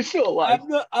 She's still alive.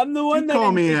 I'm the one You that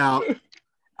call me out.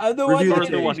 I'm the Review one the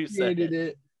that tape. one who said initiated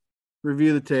it.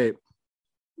 Review the tape.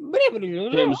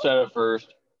 Tim said it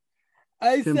first.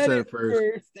 I Tim said said it it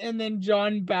first. and then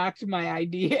John backed my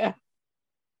idea.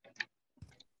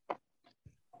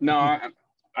 No,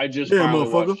 I just Yeah, finally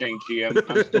motherfucker. watched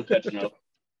Shang-Chi. I'm still catching up.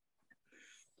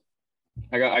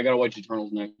 I gotta watch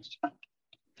Eternals next.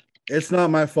 It's not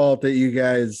my fault that you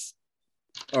guys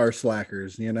are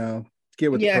slackers, you know?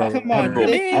 Get with Yeah, the program. come on. What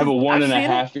do you I have a mean?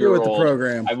 1.5 Get year with the old.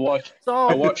 program. I watch It's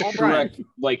all, Shrek Brian.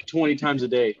 like 20 times a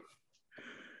day.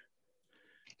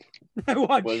 I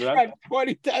watch Was that? Shrek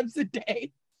 20 times a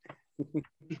day.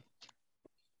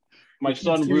 My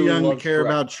son Too really young to loves care Shrek.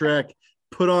 about Shrek.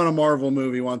 Put on a Marvel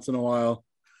movie once in a while.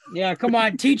 Yeah, come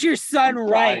on. Teach your son I'm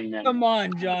right. trying, man. Come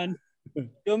on, John.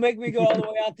 Don't make me go all the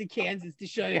way out to Kansas to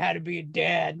show you how to be a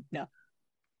dad. No.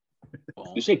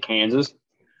 You say Kansas?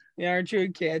 Yeah, aren't you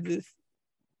in Kansas?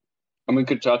 I'm in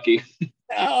Kentucky.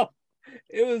 No.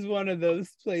 It was one of those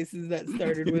places that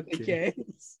started with a K.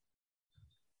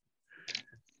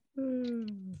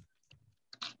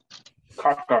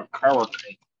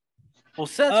 Well,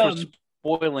 since Um, we're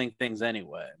spoiling things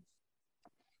anyway.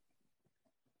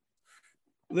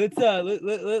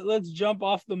 Let's jump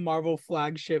off the Marvel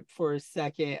flagship for a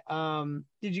second.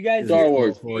 Did you guys It is Star hear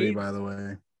Wars. 1240, by the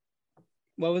way.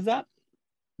 what was that?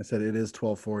 I said it is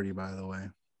 1240, by the way.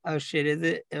 Oh shit, is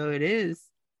it? Oh, it is.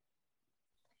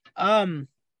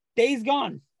 Days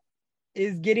Gone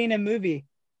is getting a movie.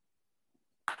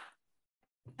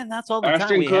 And that's all the Ashton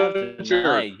time we have Kutcher.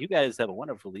 tonight. You guys have a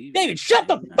wonderful evening. David, shut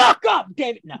the fuck up,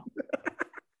 David. No.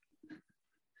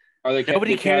 Are they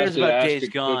Nobody they cares casted about Ashton Days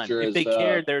Gone. Kutcher If as, they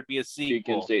cared, there would be a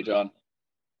Deacon sequel. St. John.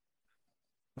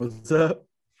 What's up?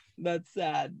 That's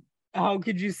sad. How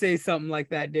could you say something like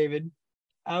that, David?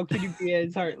 How could you be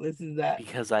as heartless as that?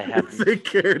 Because I haven't They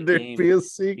cared there'd game be a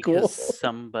sequel. because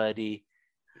somebody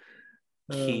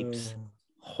keeps Uh,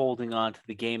 holding on to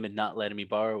the game and not letting me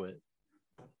borrow it.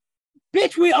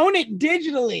 Bitch, we own it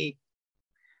digitally.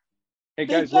 Hey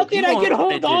There's guys, look, nothing I You can own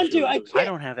hold it on to. digitally. I I can't.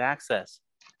 don't have access.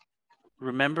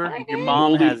 Remember, I your know.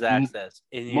 mom Moldy- has access,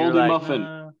 and you're moldy like,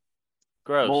 muffin.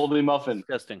 gross, moldy muffin,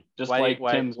 disgusting. just why, like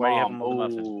why, Tim's why do you have a mom.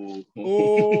 moldy muffin?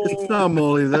 Oh. it's not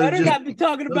moldy. They're Better just, not be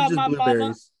talking they're about just my mama.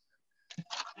 blueberries.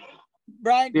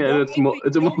 Brian, Yeah, don't, that's make, mo- me,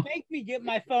 it's a mo- don't make me get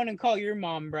my phone and call your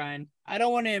mom, Brian. I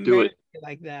don't want to Do embarrass it. you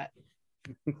like that.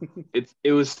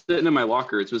 It was sitting in my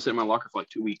locker. It's been sitting in my locker for like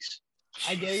 2 weeks.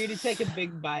 I dare you to take a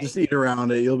big bite. Just eat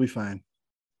around it. You'll be fine.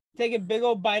 Take a big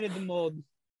old bite of the mold.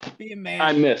 Be a man.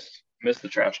 I missed the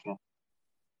trash can.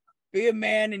 Be a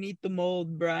man and eat the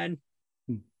mold, Brian.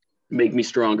 Make me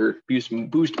stronger.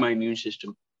 Boost my immune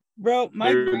system. Bro,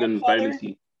 Better than vitamin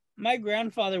C. my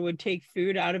grandfather would take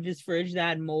food out of his fridge that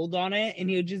had mold on it, and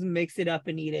he would just mix it up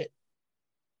and eat it.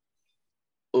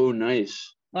 Oh,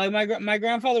 nice. Like my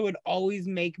grandfather would always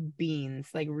make beans,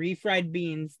 like refried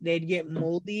beans. They'd get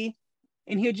moldy,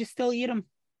 and he would just still eat them.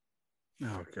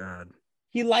 Oh God.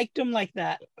 He liked them like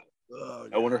that. Oh,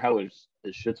 I wonder how his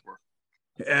shits work.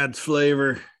 it adds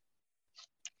flavor.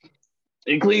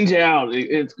 It cleans you out.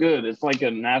 It's good. It's like a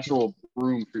natural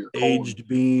room for your colon. Aged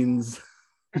beans.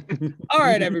 All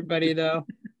right, everybody. Though,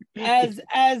 as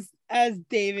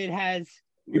David has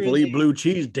People eat blue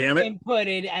cheese, damn it.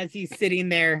 inputted as he's sitting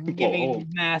there giving Whoa.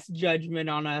 mass judgment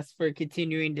on us for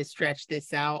continuing to stretch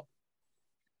this out.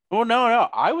 Oh no,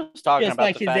 I was talking Just about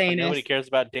like the his fact that anus. nobody cares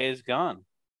about Days Gone.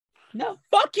 No,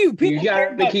 fuck you. People You care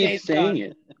gotta about keep Days saying Gone.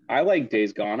 it. I like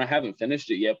Days Gone. I haven't finished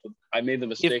it yet, but I made the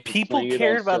mistake If of people playing it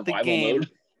cared on about the survival game, mode.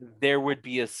 there would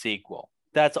be a sequel.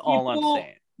 That's all I'm People-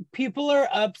 saying. People are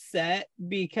upset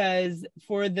because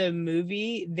for the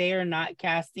movie, they are not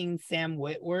casting Sam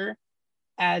Witwer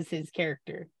as his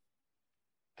character.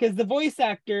 Because the voice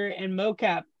actor and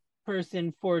mocap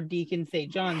person for Deacon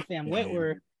St. John, Sam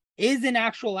Witwer, is an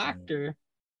actual actor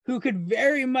who could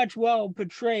very much well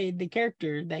portray the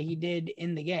character that he did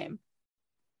in the game.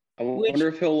 I wonder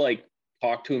if he'll like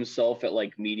talk to himself at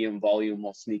like medium volume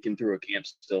while sneaking through a camp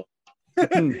still.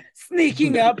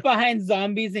 Sneaking up behind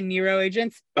zombies and Nero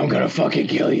agents. I'm gonna fucking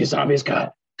kill you, zombies.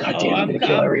 God damn, I'm gonna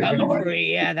kill I'm everyone. coming for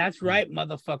you. Yeah, that's right,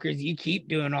 motherfuckers. You keep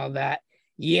doing all that.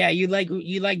 Yeah, you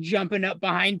like jumping up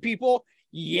behind people.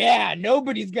 Yeah,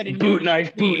 nobody's gonna Boot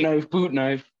knife, boot knife, boot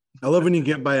knife. I love when you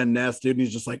get by a nest, dude, and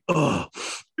he's just like, oh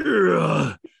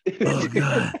God.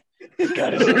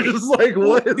 God, You're just like,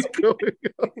 what is going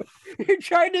on? You're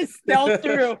trying to stealth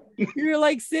through. You're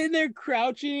like sitting there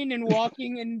crouching and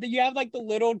walking, and you have like the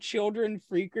little children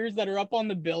freakers that are up on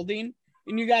the building,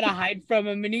 and you gotta hide from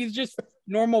him. And he's just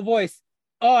normal voice.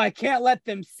 Oh, I can't let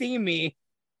them see me.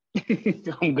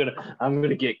 I'm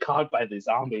gonna get caught by the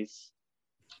zombies.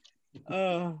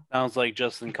 Sounds like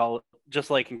just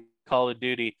like in Call of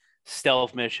Duty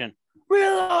stealth mission.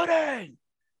 Reloading.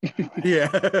 Yeah.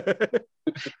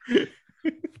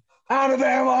 Out of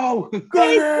ammo.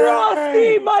 Stay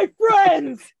frosty, my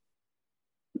friends.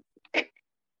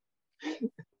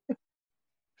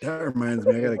 That reminds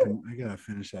me, I gotta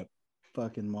finish that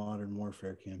fucking Modern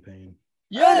Warfare campaign.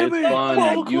 Yeah, It's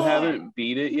fun. You haven't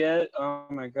beat it yet? Oh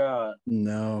my god.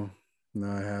 No,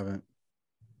 I haven't.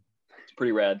 It's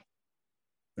pretty rad.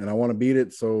 And I want to beat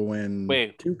it so when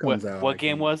Wait, 2 comes out. What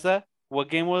game was that? What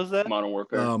game was that? Modern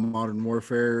Warfare. Modern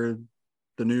Warfare,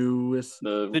 the newest.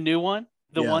 The new one?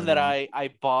 The Yeah, one the that one. I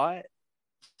bought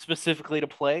specifically to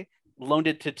play, loaned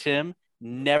it to Tim,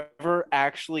 never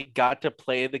actually got to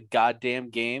play the goddamn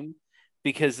game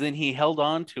because then he held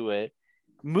on to it,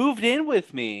 moved in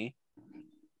with me,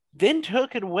 then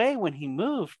took it away when he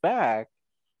moved back.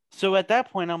 So at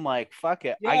that point, I'm like, fuck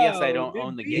it. I guess I don't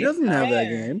own the He game. doesn't have that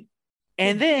Fair. game.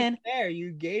 And then there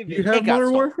you gave You it. have got Modern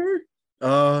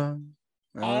stolen.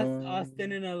 Warfare?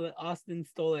 Austin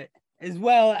stole it, as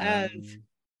well as um,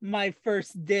 my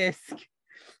first disc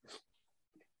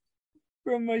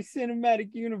from my cinematic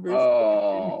universe.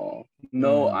 Oh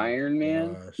no, Oh, Iron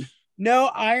Man. gosh. No,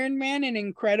 Iron Man and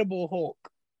Incredible Hulk.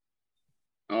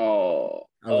 Oh,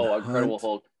 I would Incredible hunt.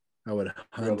 Hulk. I would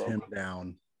hunt Robo. him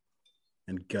down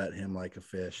and gut him like a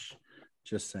fish.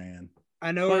 Just saying.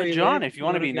 I know where But he John, lives. if you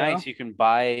want to wanna be go? nice, you can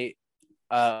buy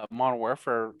Modern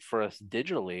Warfare for us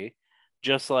digitally.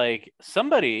 Just like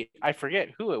somebody, I forget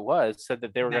who it was, said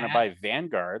that they were going to Matt. buy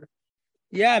Vanguard.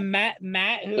 Yeah, Matt, who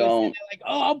was sitting Don't. there like,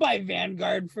 oh, I'll buy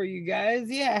Vanguard for you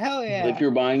guys. Yeah, hell yeah. If you're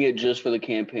buying it just for the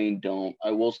campaign, don't. I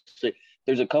will say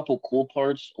there's a couple cool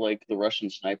parts, like the Russian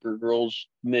sniper girls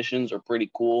missions are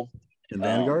pretty cool. In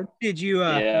Vanguard? Did you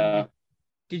Yeah,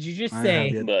 Did you just I say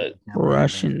have yet to but- campaign Vanguard.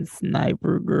 Russian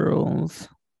sniper girls?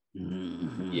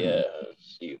 yes,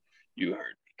 you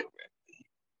heard me correct.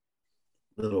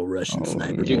 Little Russian Oh,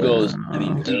 sniper. She boys. goes, I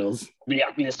mean, girls. Fucking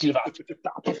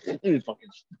you're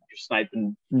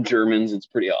sniping Germans. It's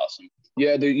pretty awesome.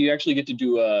 Yeah, you actually get to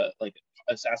do like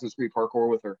Assassin's Creed parkour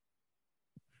with her.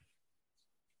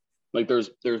 Like there's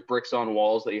bricks on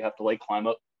walls that you have to like climb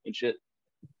up and shit.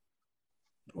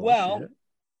 Oh, Well, shit.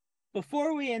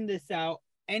 before we end this out,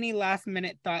 any last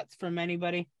minute thoughts from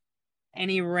anybody?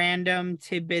 Any random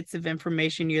tidbits of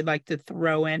information you'd like to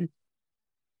throw in?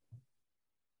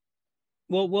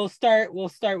 Well, we'll start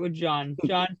with John.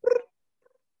 John,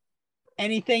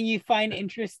 anything you find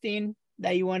interesting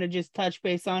that you want to just touch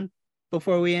base on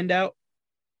before we end out?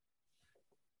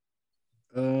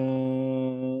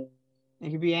 It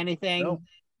could be anything. No.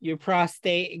 Your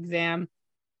prostate exam.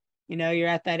 You know, you're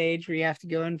at that age where you have to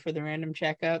go in for the random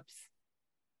checkups.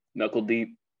 Knuckle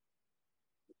deep.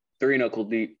 3 knuckle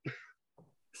deep.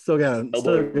 Still got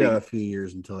Elbow a few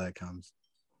years until that comes,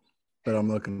 but I'm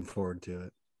looking forward to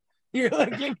it. You're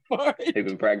looking forward. They've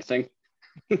been practicing.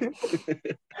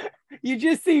 You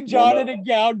just see John Warm in up. a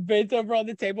gown bent over on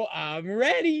the table. I'm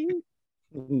ready.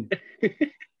 I've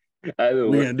been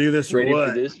We're gonna do this or ready what?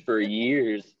 for this for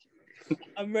years.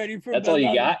 I'm ready for That's all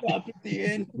you got? Top at the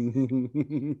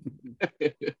end.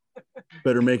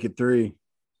 Better make it 3.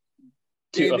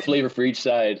 David, flavor for each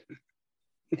side.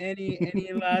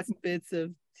 any last bits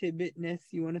of tidbitness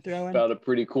you want to throw in? Found a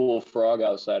pretty cool frog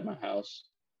outside my house.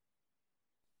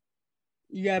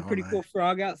 You got a Oh, pretty cool nice.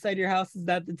 frog outside your house. Is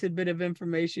that the tidbit of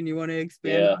information you want to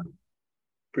expand Yeah. on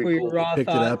for Pretty your cool. raw Picked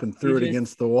it thoughts? up and threw it You just-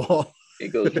 against the wall. It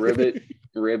goes ribbit,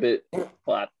 ribbit,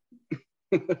 flap.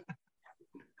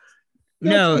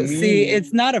 No, That's see, mean.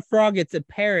 it's not a frog, it's a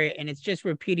parrot, and it's just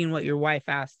repeating what your wife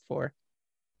asked for.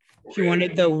 She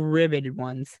wanted the ribbed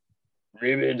ones.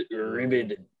 ribbit.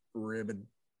 Ribbon.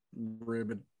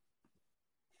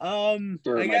 For I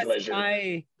my guess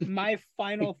pleasure. my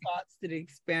final thoughts to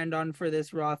expand on for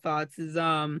this raw thoughts is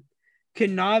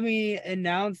Konami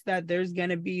announced that there's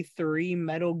gonna be 3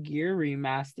 Metal Gear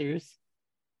remasters.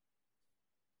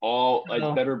 Oh,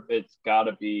 So- it's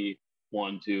gotta be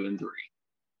 1, 2, and 3.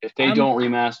 If they I'm- don't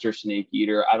remaster Snake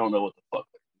Eater, I don't know what the fuck.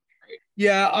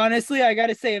 Yeah, honestly, I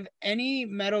gotta say, if any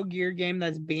Metal Gear game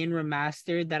that's being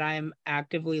remastered that I am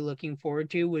actively looking forward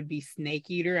to would be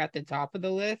Snake Eater at the top of the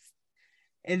list.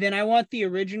 And then I want the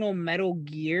original Metal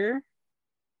Gear.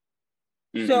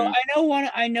 So Mhm.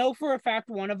 I know for a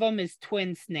fact one of them is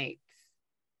Twin Snakes,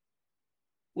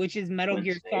 which is Metal Twin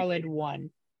Gear Snake. Solid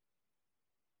 1.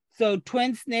 So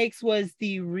Twin Snakes was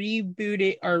the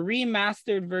rebooted or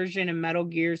remastered version of Metal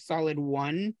Gear Solid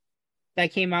 1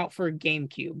 that came out for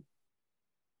GameCube.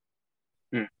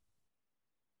 Hmm.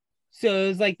 So it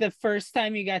was like the first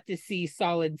time you got to see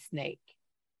Solid Snake.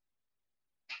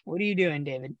 What are you doing,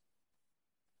 David?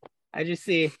 I just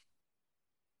see.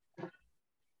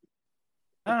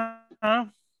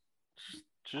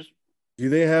 Just Do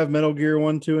they have Metal Gear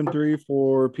 1, 2, and 3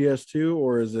 for PS2,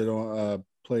 or is it on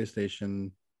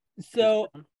PlayStation? So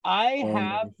I Oh,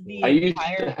 have no. the I used to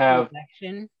entire have-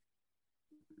 collection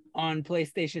on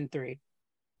PlayStation 3,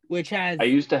 which has I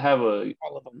used to have a,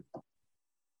 all of them.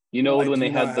 you know, I when do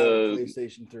they not had have a the,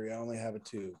 PlayStation 3. I only have a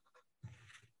 2.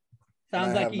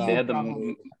 Sounds I like have a not they you had the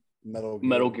problem.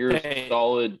 Metal Gear Hey,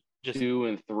 Solid just 2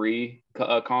 and 3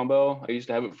 combo. I used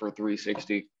to have it for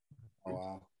 360. Oh,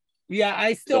 wow. Yeah,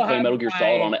 I So still playing have Metal Gear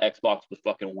Solid my- on the Xbox was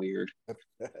fucking weird.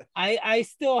 I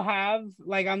still have,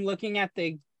 like, I'm looking at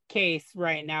the case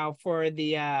right now for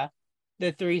the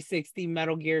 360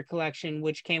 Metal Gear collection,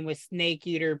 which came with Snake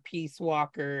Eater, Peace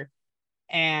Walker,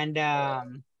 and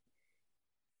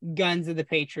Guns of the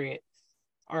Patriots.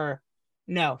 Or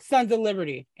no, Sons of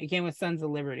Liberty. It came with Sons of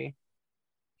Liberty.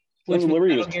 Sons of was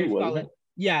Liberty Metal was Gear 2, wasn't Solid. it?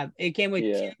 Yeah, it came with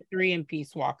Yeah. 2, 3, and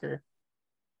Peace Walker.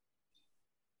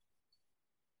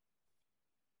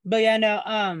 But yeah,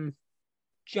 no,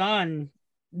 John,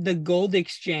 the Gold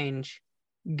Exchange,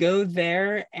 go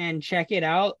there and check it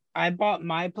out. I bought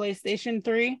my PlayStation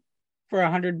 3 for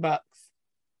 $100.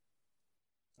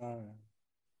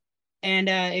 And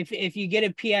if you get a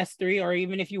PS3, or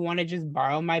even if you want to just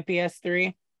borrow my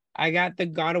PS3, I got the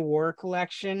God of War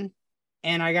collection,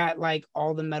 and I got like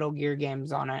all the Metal Gear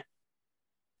games on it,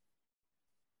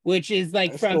 which is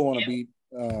like I from still want to beat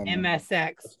MSX.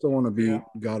 I still want to beat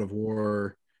God of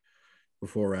War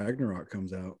before Ragnarok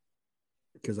comes out,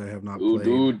 because I have not Ooh, played.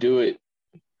 dude, do it.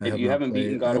 I if have you not haven't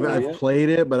beaten played- God of War I've yet? played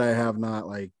it, but I have not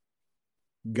like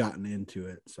gotten into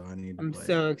it, so I need to I'm play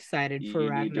so it. excited for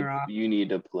Ragnarok. You need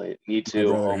to play it. Me My too.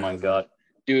 brother Oh my has god,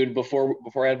 dude! Before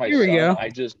I had my Here we son, go.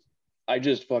 I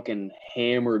just fucking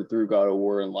hammered through God of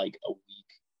War in like a week.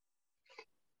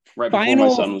 Right before my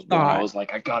Final son was born, I thought. was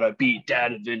like, I gotta beat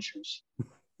Dad Adventures.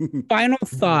 Final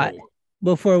thought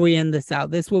before we end this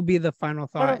out. This will be the final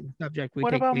thought What- subject we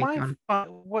what take about base my on.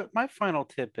 what my final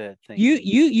tidbit thing?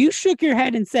 You shook your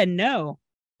head and said no.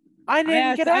 I didn't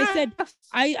asked- get I asked.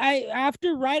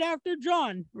 said- right after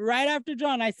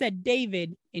John, I said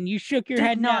David, and you shook your did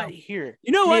head not no. hear.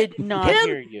 You know what? Did not Tim-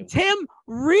 hear you. Tim,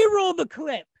 re-roll the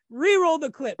clip.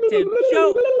 Tim.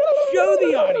 Show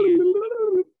the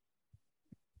audience.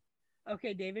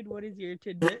 Okay, David, what is your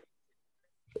tidbit?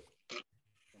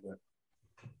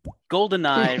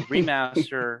 GoldenEye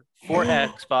remaster for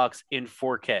Xbox in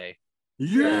 4K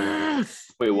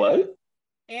Yes. Wait, what?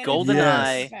 And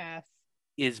GoldenEye it's Pass.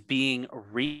 is being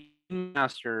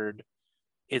remastered.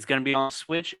 It's going to be on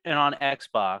Switch and on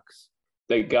Xbox.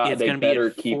 They It's going going to be better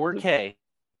in keep 4K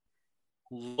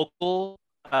local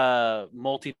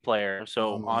multiplayer,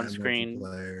 so Online on screen,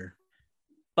 multiplayer.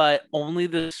 but only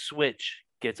the Switch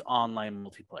gets online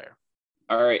multiplayer.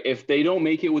 All right, if they don't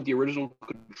make it with the original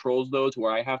controls though, to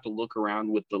where I have to look around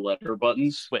with the letter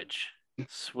buttons. Switch.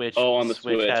 Oh, on the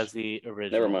Switch Switch. has the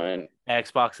original. Never mind.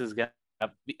 Xbox is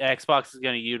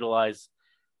gonna utilize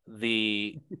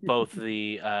both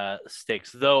the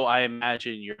sticks, though I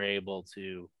imagine you're able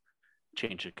to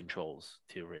change the controls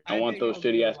to I want those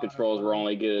shitty ass controls where I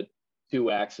only get a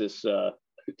two axis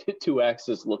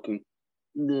looking.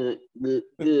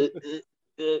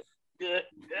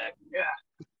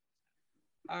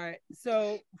 All right.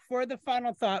 So for the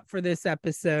final thought for this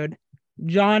episode,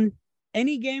 John,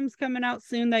 any games coming out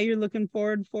soon that you're looking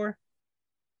forward for?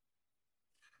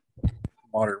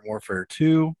 Modern Warfare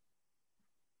 2,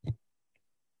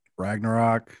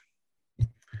 Ragnarok.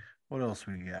 What else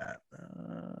we got?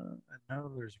 I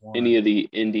know there's one. Any of the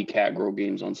indie cat girl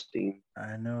games on Steam.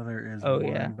 I know there is Oh, one,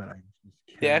 yeah. but I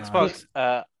just The cannot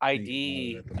Xbox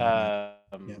ID think of it at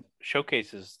the moment. Yep.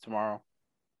 showcases tomorrow.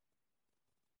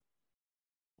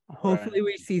 Hopefully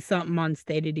we see something on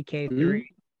State of Decay 3.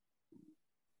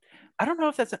 I don't know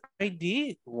if that's an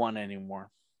ID one anymore.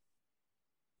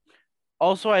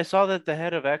 Also, I saw that the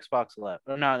head of Xbox left.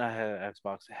 Or not head of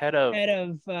Xbox. Head of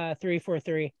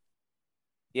 343.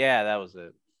 Yeah, that was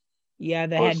it. Yeah,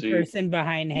 the Pussy. head person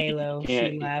behind Halo.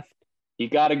 She left. You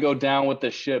got to go down with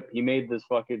the ship. He made his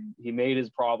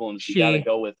problems. You got to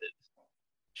go with it.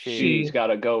 She's got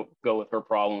to go with her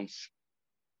problems.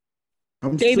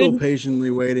 I'm David? still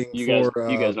patiently waiting You for.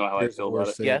 guys know how I Gears of feel War about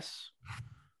it. 6. Yes.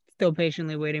 Still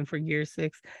patiently waiting for Gear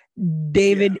 6.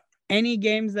 David, any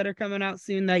games that are coming out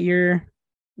soon that you're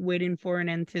waiting for in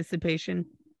anticipation?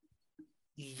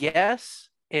 Yes,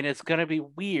 and it's going to be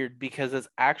weird because it's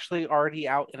actually already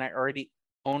out and I already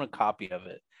own a copy of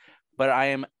it. But I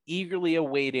am eagerly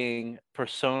awaiting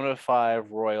Persona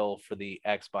 5 Royal for the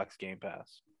Xbox Game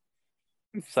Pass.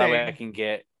 So that way I can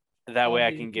get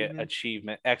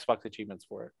Xbox achievements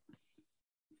for it.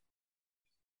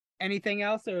 Anything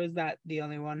else, or is that the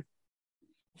only one?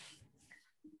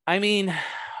 I mean,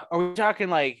 are we talking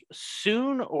like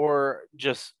soon or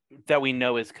just that we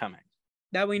know is coming?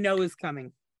 That we know is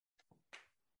coming.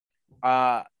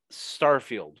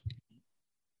 Starfield.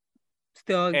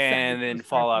 Still excited And then for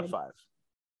Fallout Starfield. 5.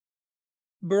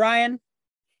 Brian,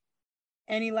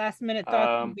 any last minute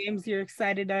thoughts on games you're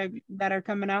excited that are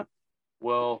coming out?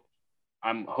 Well,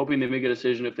 I'm hoping they make a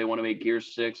decision if they want to make Gear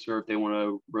 6 or if they want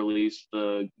to release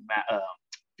the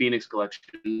Phoenix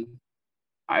Collection.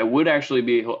 I would actually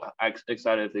be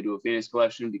excited if they do a Phoenix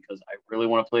Collection because I really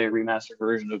want to play a remastered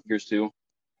version of Gears 2.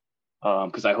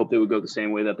 Because I hope they would go the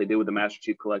same way that they did with the Master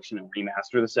Chief Collection and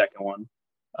remaster the second one.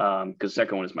 Because the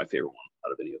second one is my favorite one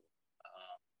out of any of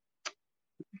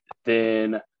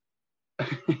them.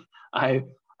 Then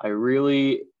I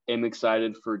really am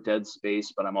excited for Dead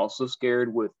Space, but I'm also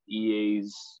scared with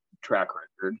EA's track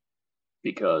record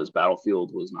because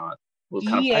Battlefield was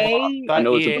kind EA, of. I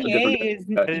know it's a EA different. is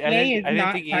I didn't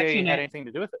not think EA touching had it. anything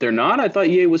to do with it. They're not. I thought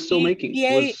EA was still making.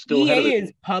 EA Was still ahead of it.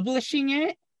 is publishing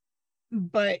it,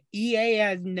 but EA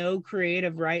has no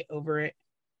creative right over it.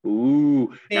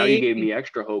 Ooh, now you gave me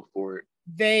extra hope for it.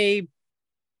 They,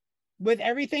 with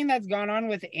everything that's gone on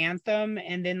with Anthem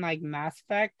and then like Mass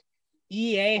Effect,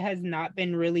 EA has not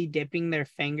been really dipping their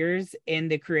fingers in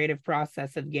the creative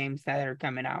process of games that are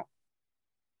coming out.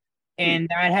 And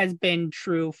that has been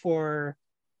true for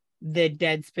the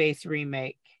Dead Space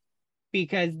remake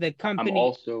because the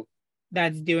company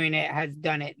that's doing it has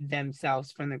done it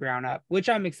themselves from the ground up, which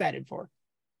I'm excited for.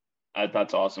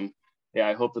 That's awesome. Yeah,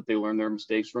 I hope that they learn their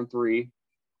mistakes from 3,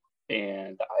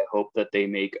 and I hope that they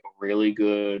make a really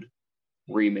good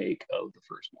remake of the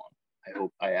first one.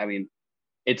 I mean,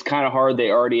 it's kind of hard. They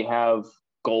already have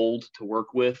gold to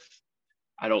work with.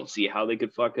 I don't see how they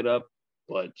could fuck it up,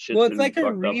 but it's like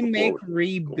a remake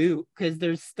reboot because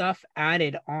there's stuff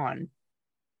added on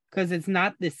because it's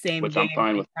not the same which game I'm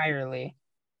fine entirely. With.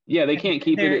 Yeah, they can't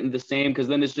keep it in the same because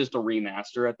then it's just a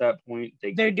remaster at that point.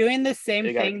 They're doing the same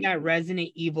thing that Resident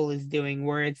Evil is doing,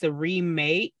 where it's a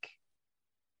remake.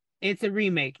 It's a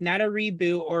remake, not a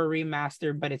reboot or a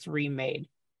remaster, but it's remade.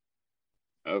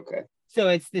 Okay. So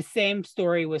it's the same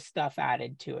story with stuff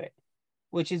added to it,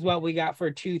 which is what we got for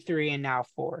 2, 3, and now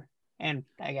 4, and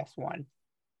I guess 1.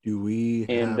 Do we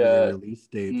have a release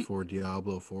date for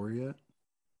Diablo 4 yet?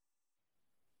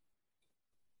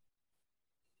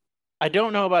 I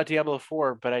don't know about Diablo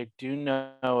 4, but I do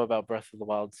know about Breath of the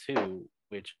Wild 2,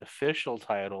 which official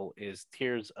title is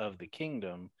Tears of the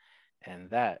Kingdom, and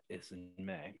that is in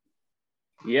May.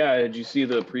 Yeah, did you see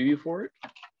the preview for it?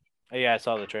 Yeah, I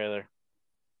saw the trailer.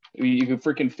 You can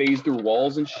freaking phase through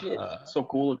walls and shit. So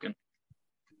cool looking.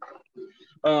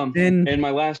 And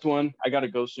my last one, I gotta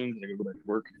go soon because I gotta go back to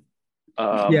work.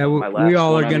 We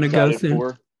all are gonna go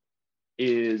soon.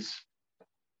 Is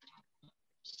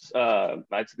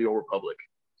Knights of the Old Republic.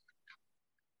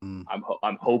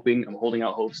 I'm holding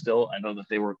out hope still. I know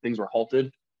that things were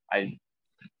halted. I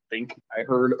think I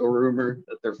heard a rumor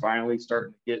that they're finally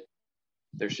starting to get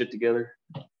their shit together,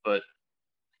 but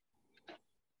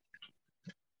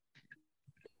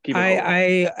Keep it going.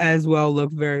 I as well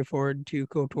look very forward to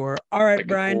KOTOR. All right, Like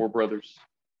Brian. Four Brothers.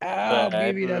 Oh,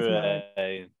 baby, that's my word.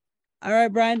 Bye. All right,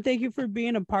 Brian, thank you for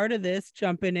being a part of this,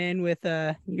 jumping in with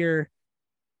your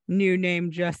new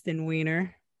name, Justin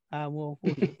Wiener. We'll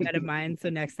keep that in mind, so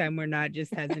next time we're not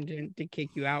just hesitant to kick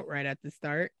you out right at the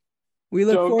start. We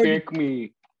look Don't forward. kick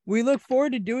me. We look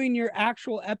forward to doing your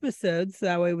actual episodes, so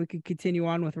that way we could continue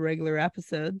on with regular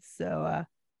episodes. So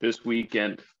This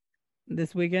weekend.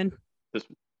 this weekend.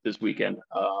 This weekend.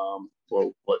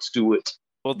 Well, let's do it.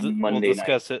 We'll Monday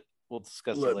discuss it. We'll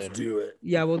discuss it later. do it.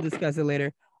 Yeah, we'll discuss it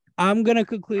later. I'm going to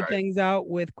conclude All right. things out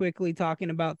with quickly talking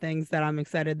about things that I'm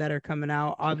excited that are coming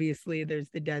out. Obviously, there's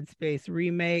the Dead Space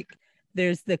remake.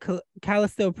 There's the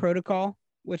Callisto Protocol,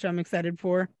 which I'm excited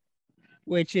for,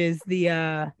 which is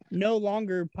the no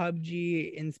longer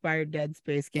PUBG-inspired Dead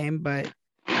Space game, but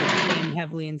a game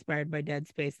heavily inspired by Dead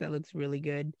Space that looks really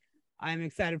good. I'm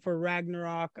excited for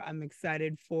Ragnarok. I'm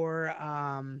excited for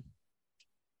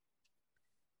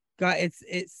God,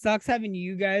 it sucks having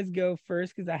you guys go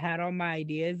first because I had all my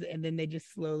ideas and then they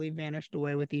just slowly vanished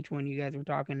away with each one you guys were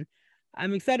talking.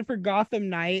 I'm excited for Gotham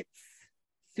Knights,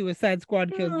 Suicide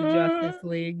Squad Kills the Justice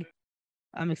League.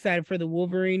 I'm excited for the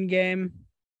Wolverine game.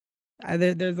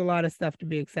 There's a lot of stuff to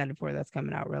be excited for that's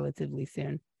coming out relatively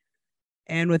soon.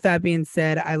 And with that being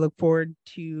said, I look forward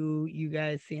to you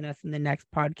guys seeing us in the next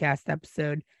podcast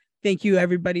episode. Thank you,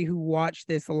 everybody who watched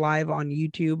this live on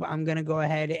YouTube. I'm going to go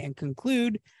ahead and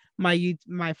conclude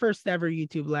my first ever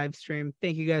YouTube live stream.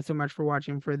 Thank you guys so much for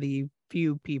watching. For the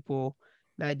few people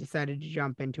that decided to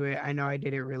jump into it, I know I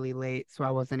did it really late, so I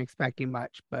wasn't expecting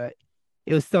much, but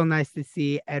it was still nice to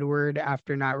see Edward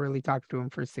after not really talking to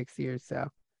him for 6 years. So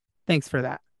thanks for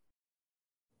that.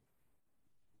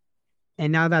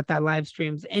 And now that live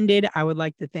stream's ended, I would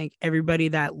like to thank everybody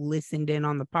that listened in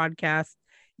on the podcast.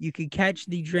 You could catch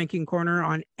the Drinking Corner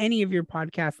on any of your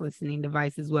podcast listening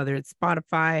devices, whether it's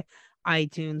Spotify,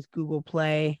 iTunes, Google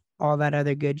Play, all that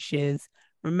other good shiz.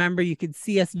 Remember, you could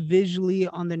see us visually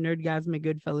on the Nerdgasmic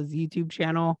Goodfellas YouTube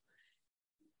channel.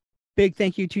 Big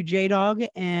thank you to J-Dog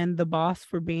and the boss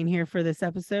for being here for this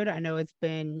episode. I know it's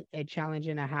been a challenge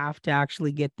and a half to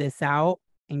actually get this out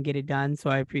and get it done, so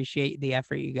I appreciate the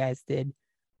effort you guys did.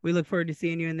 We look forward to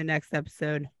seeing you in the next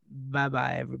episode.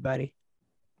 Bye-bye, everybody.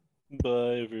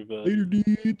 Bye, everybody. Later,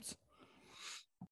 dudes.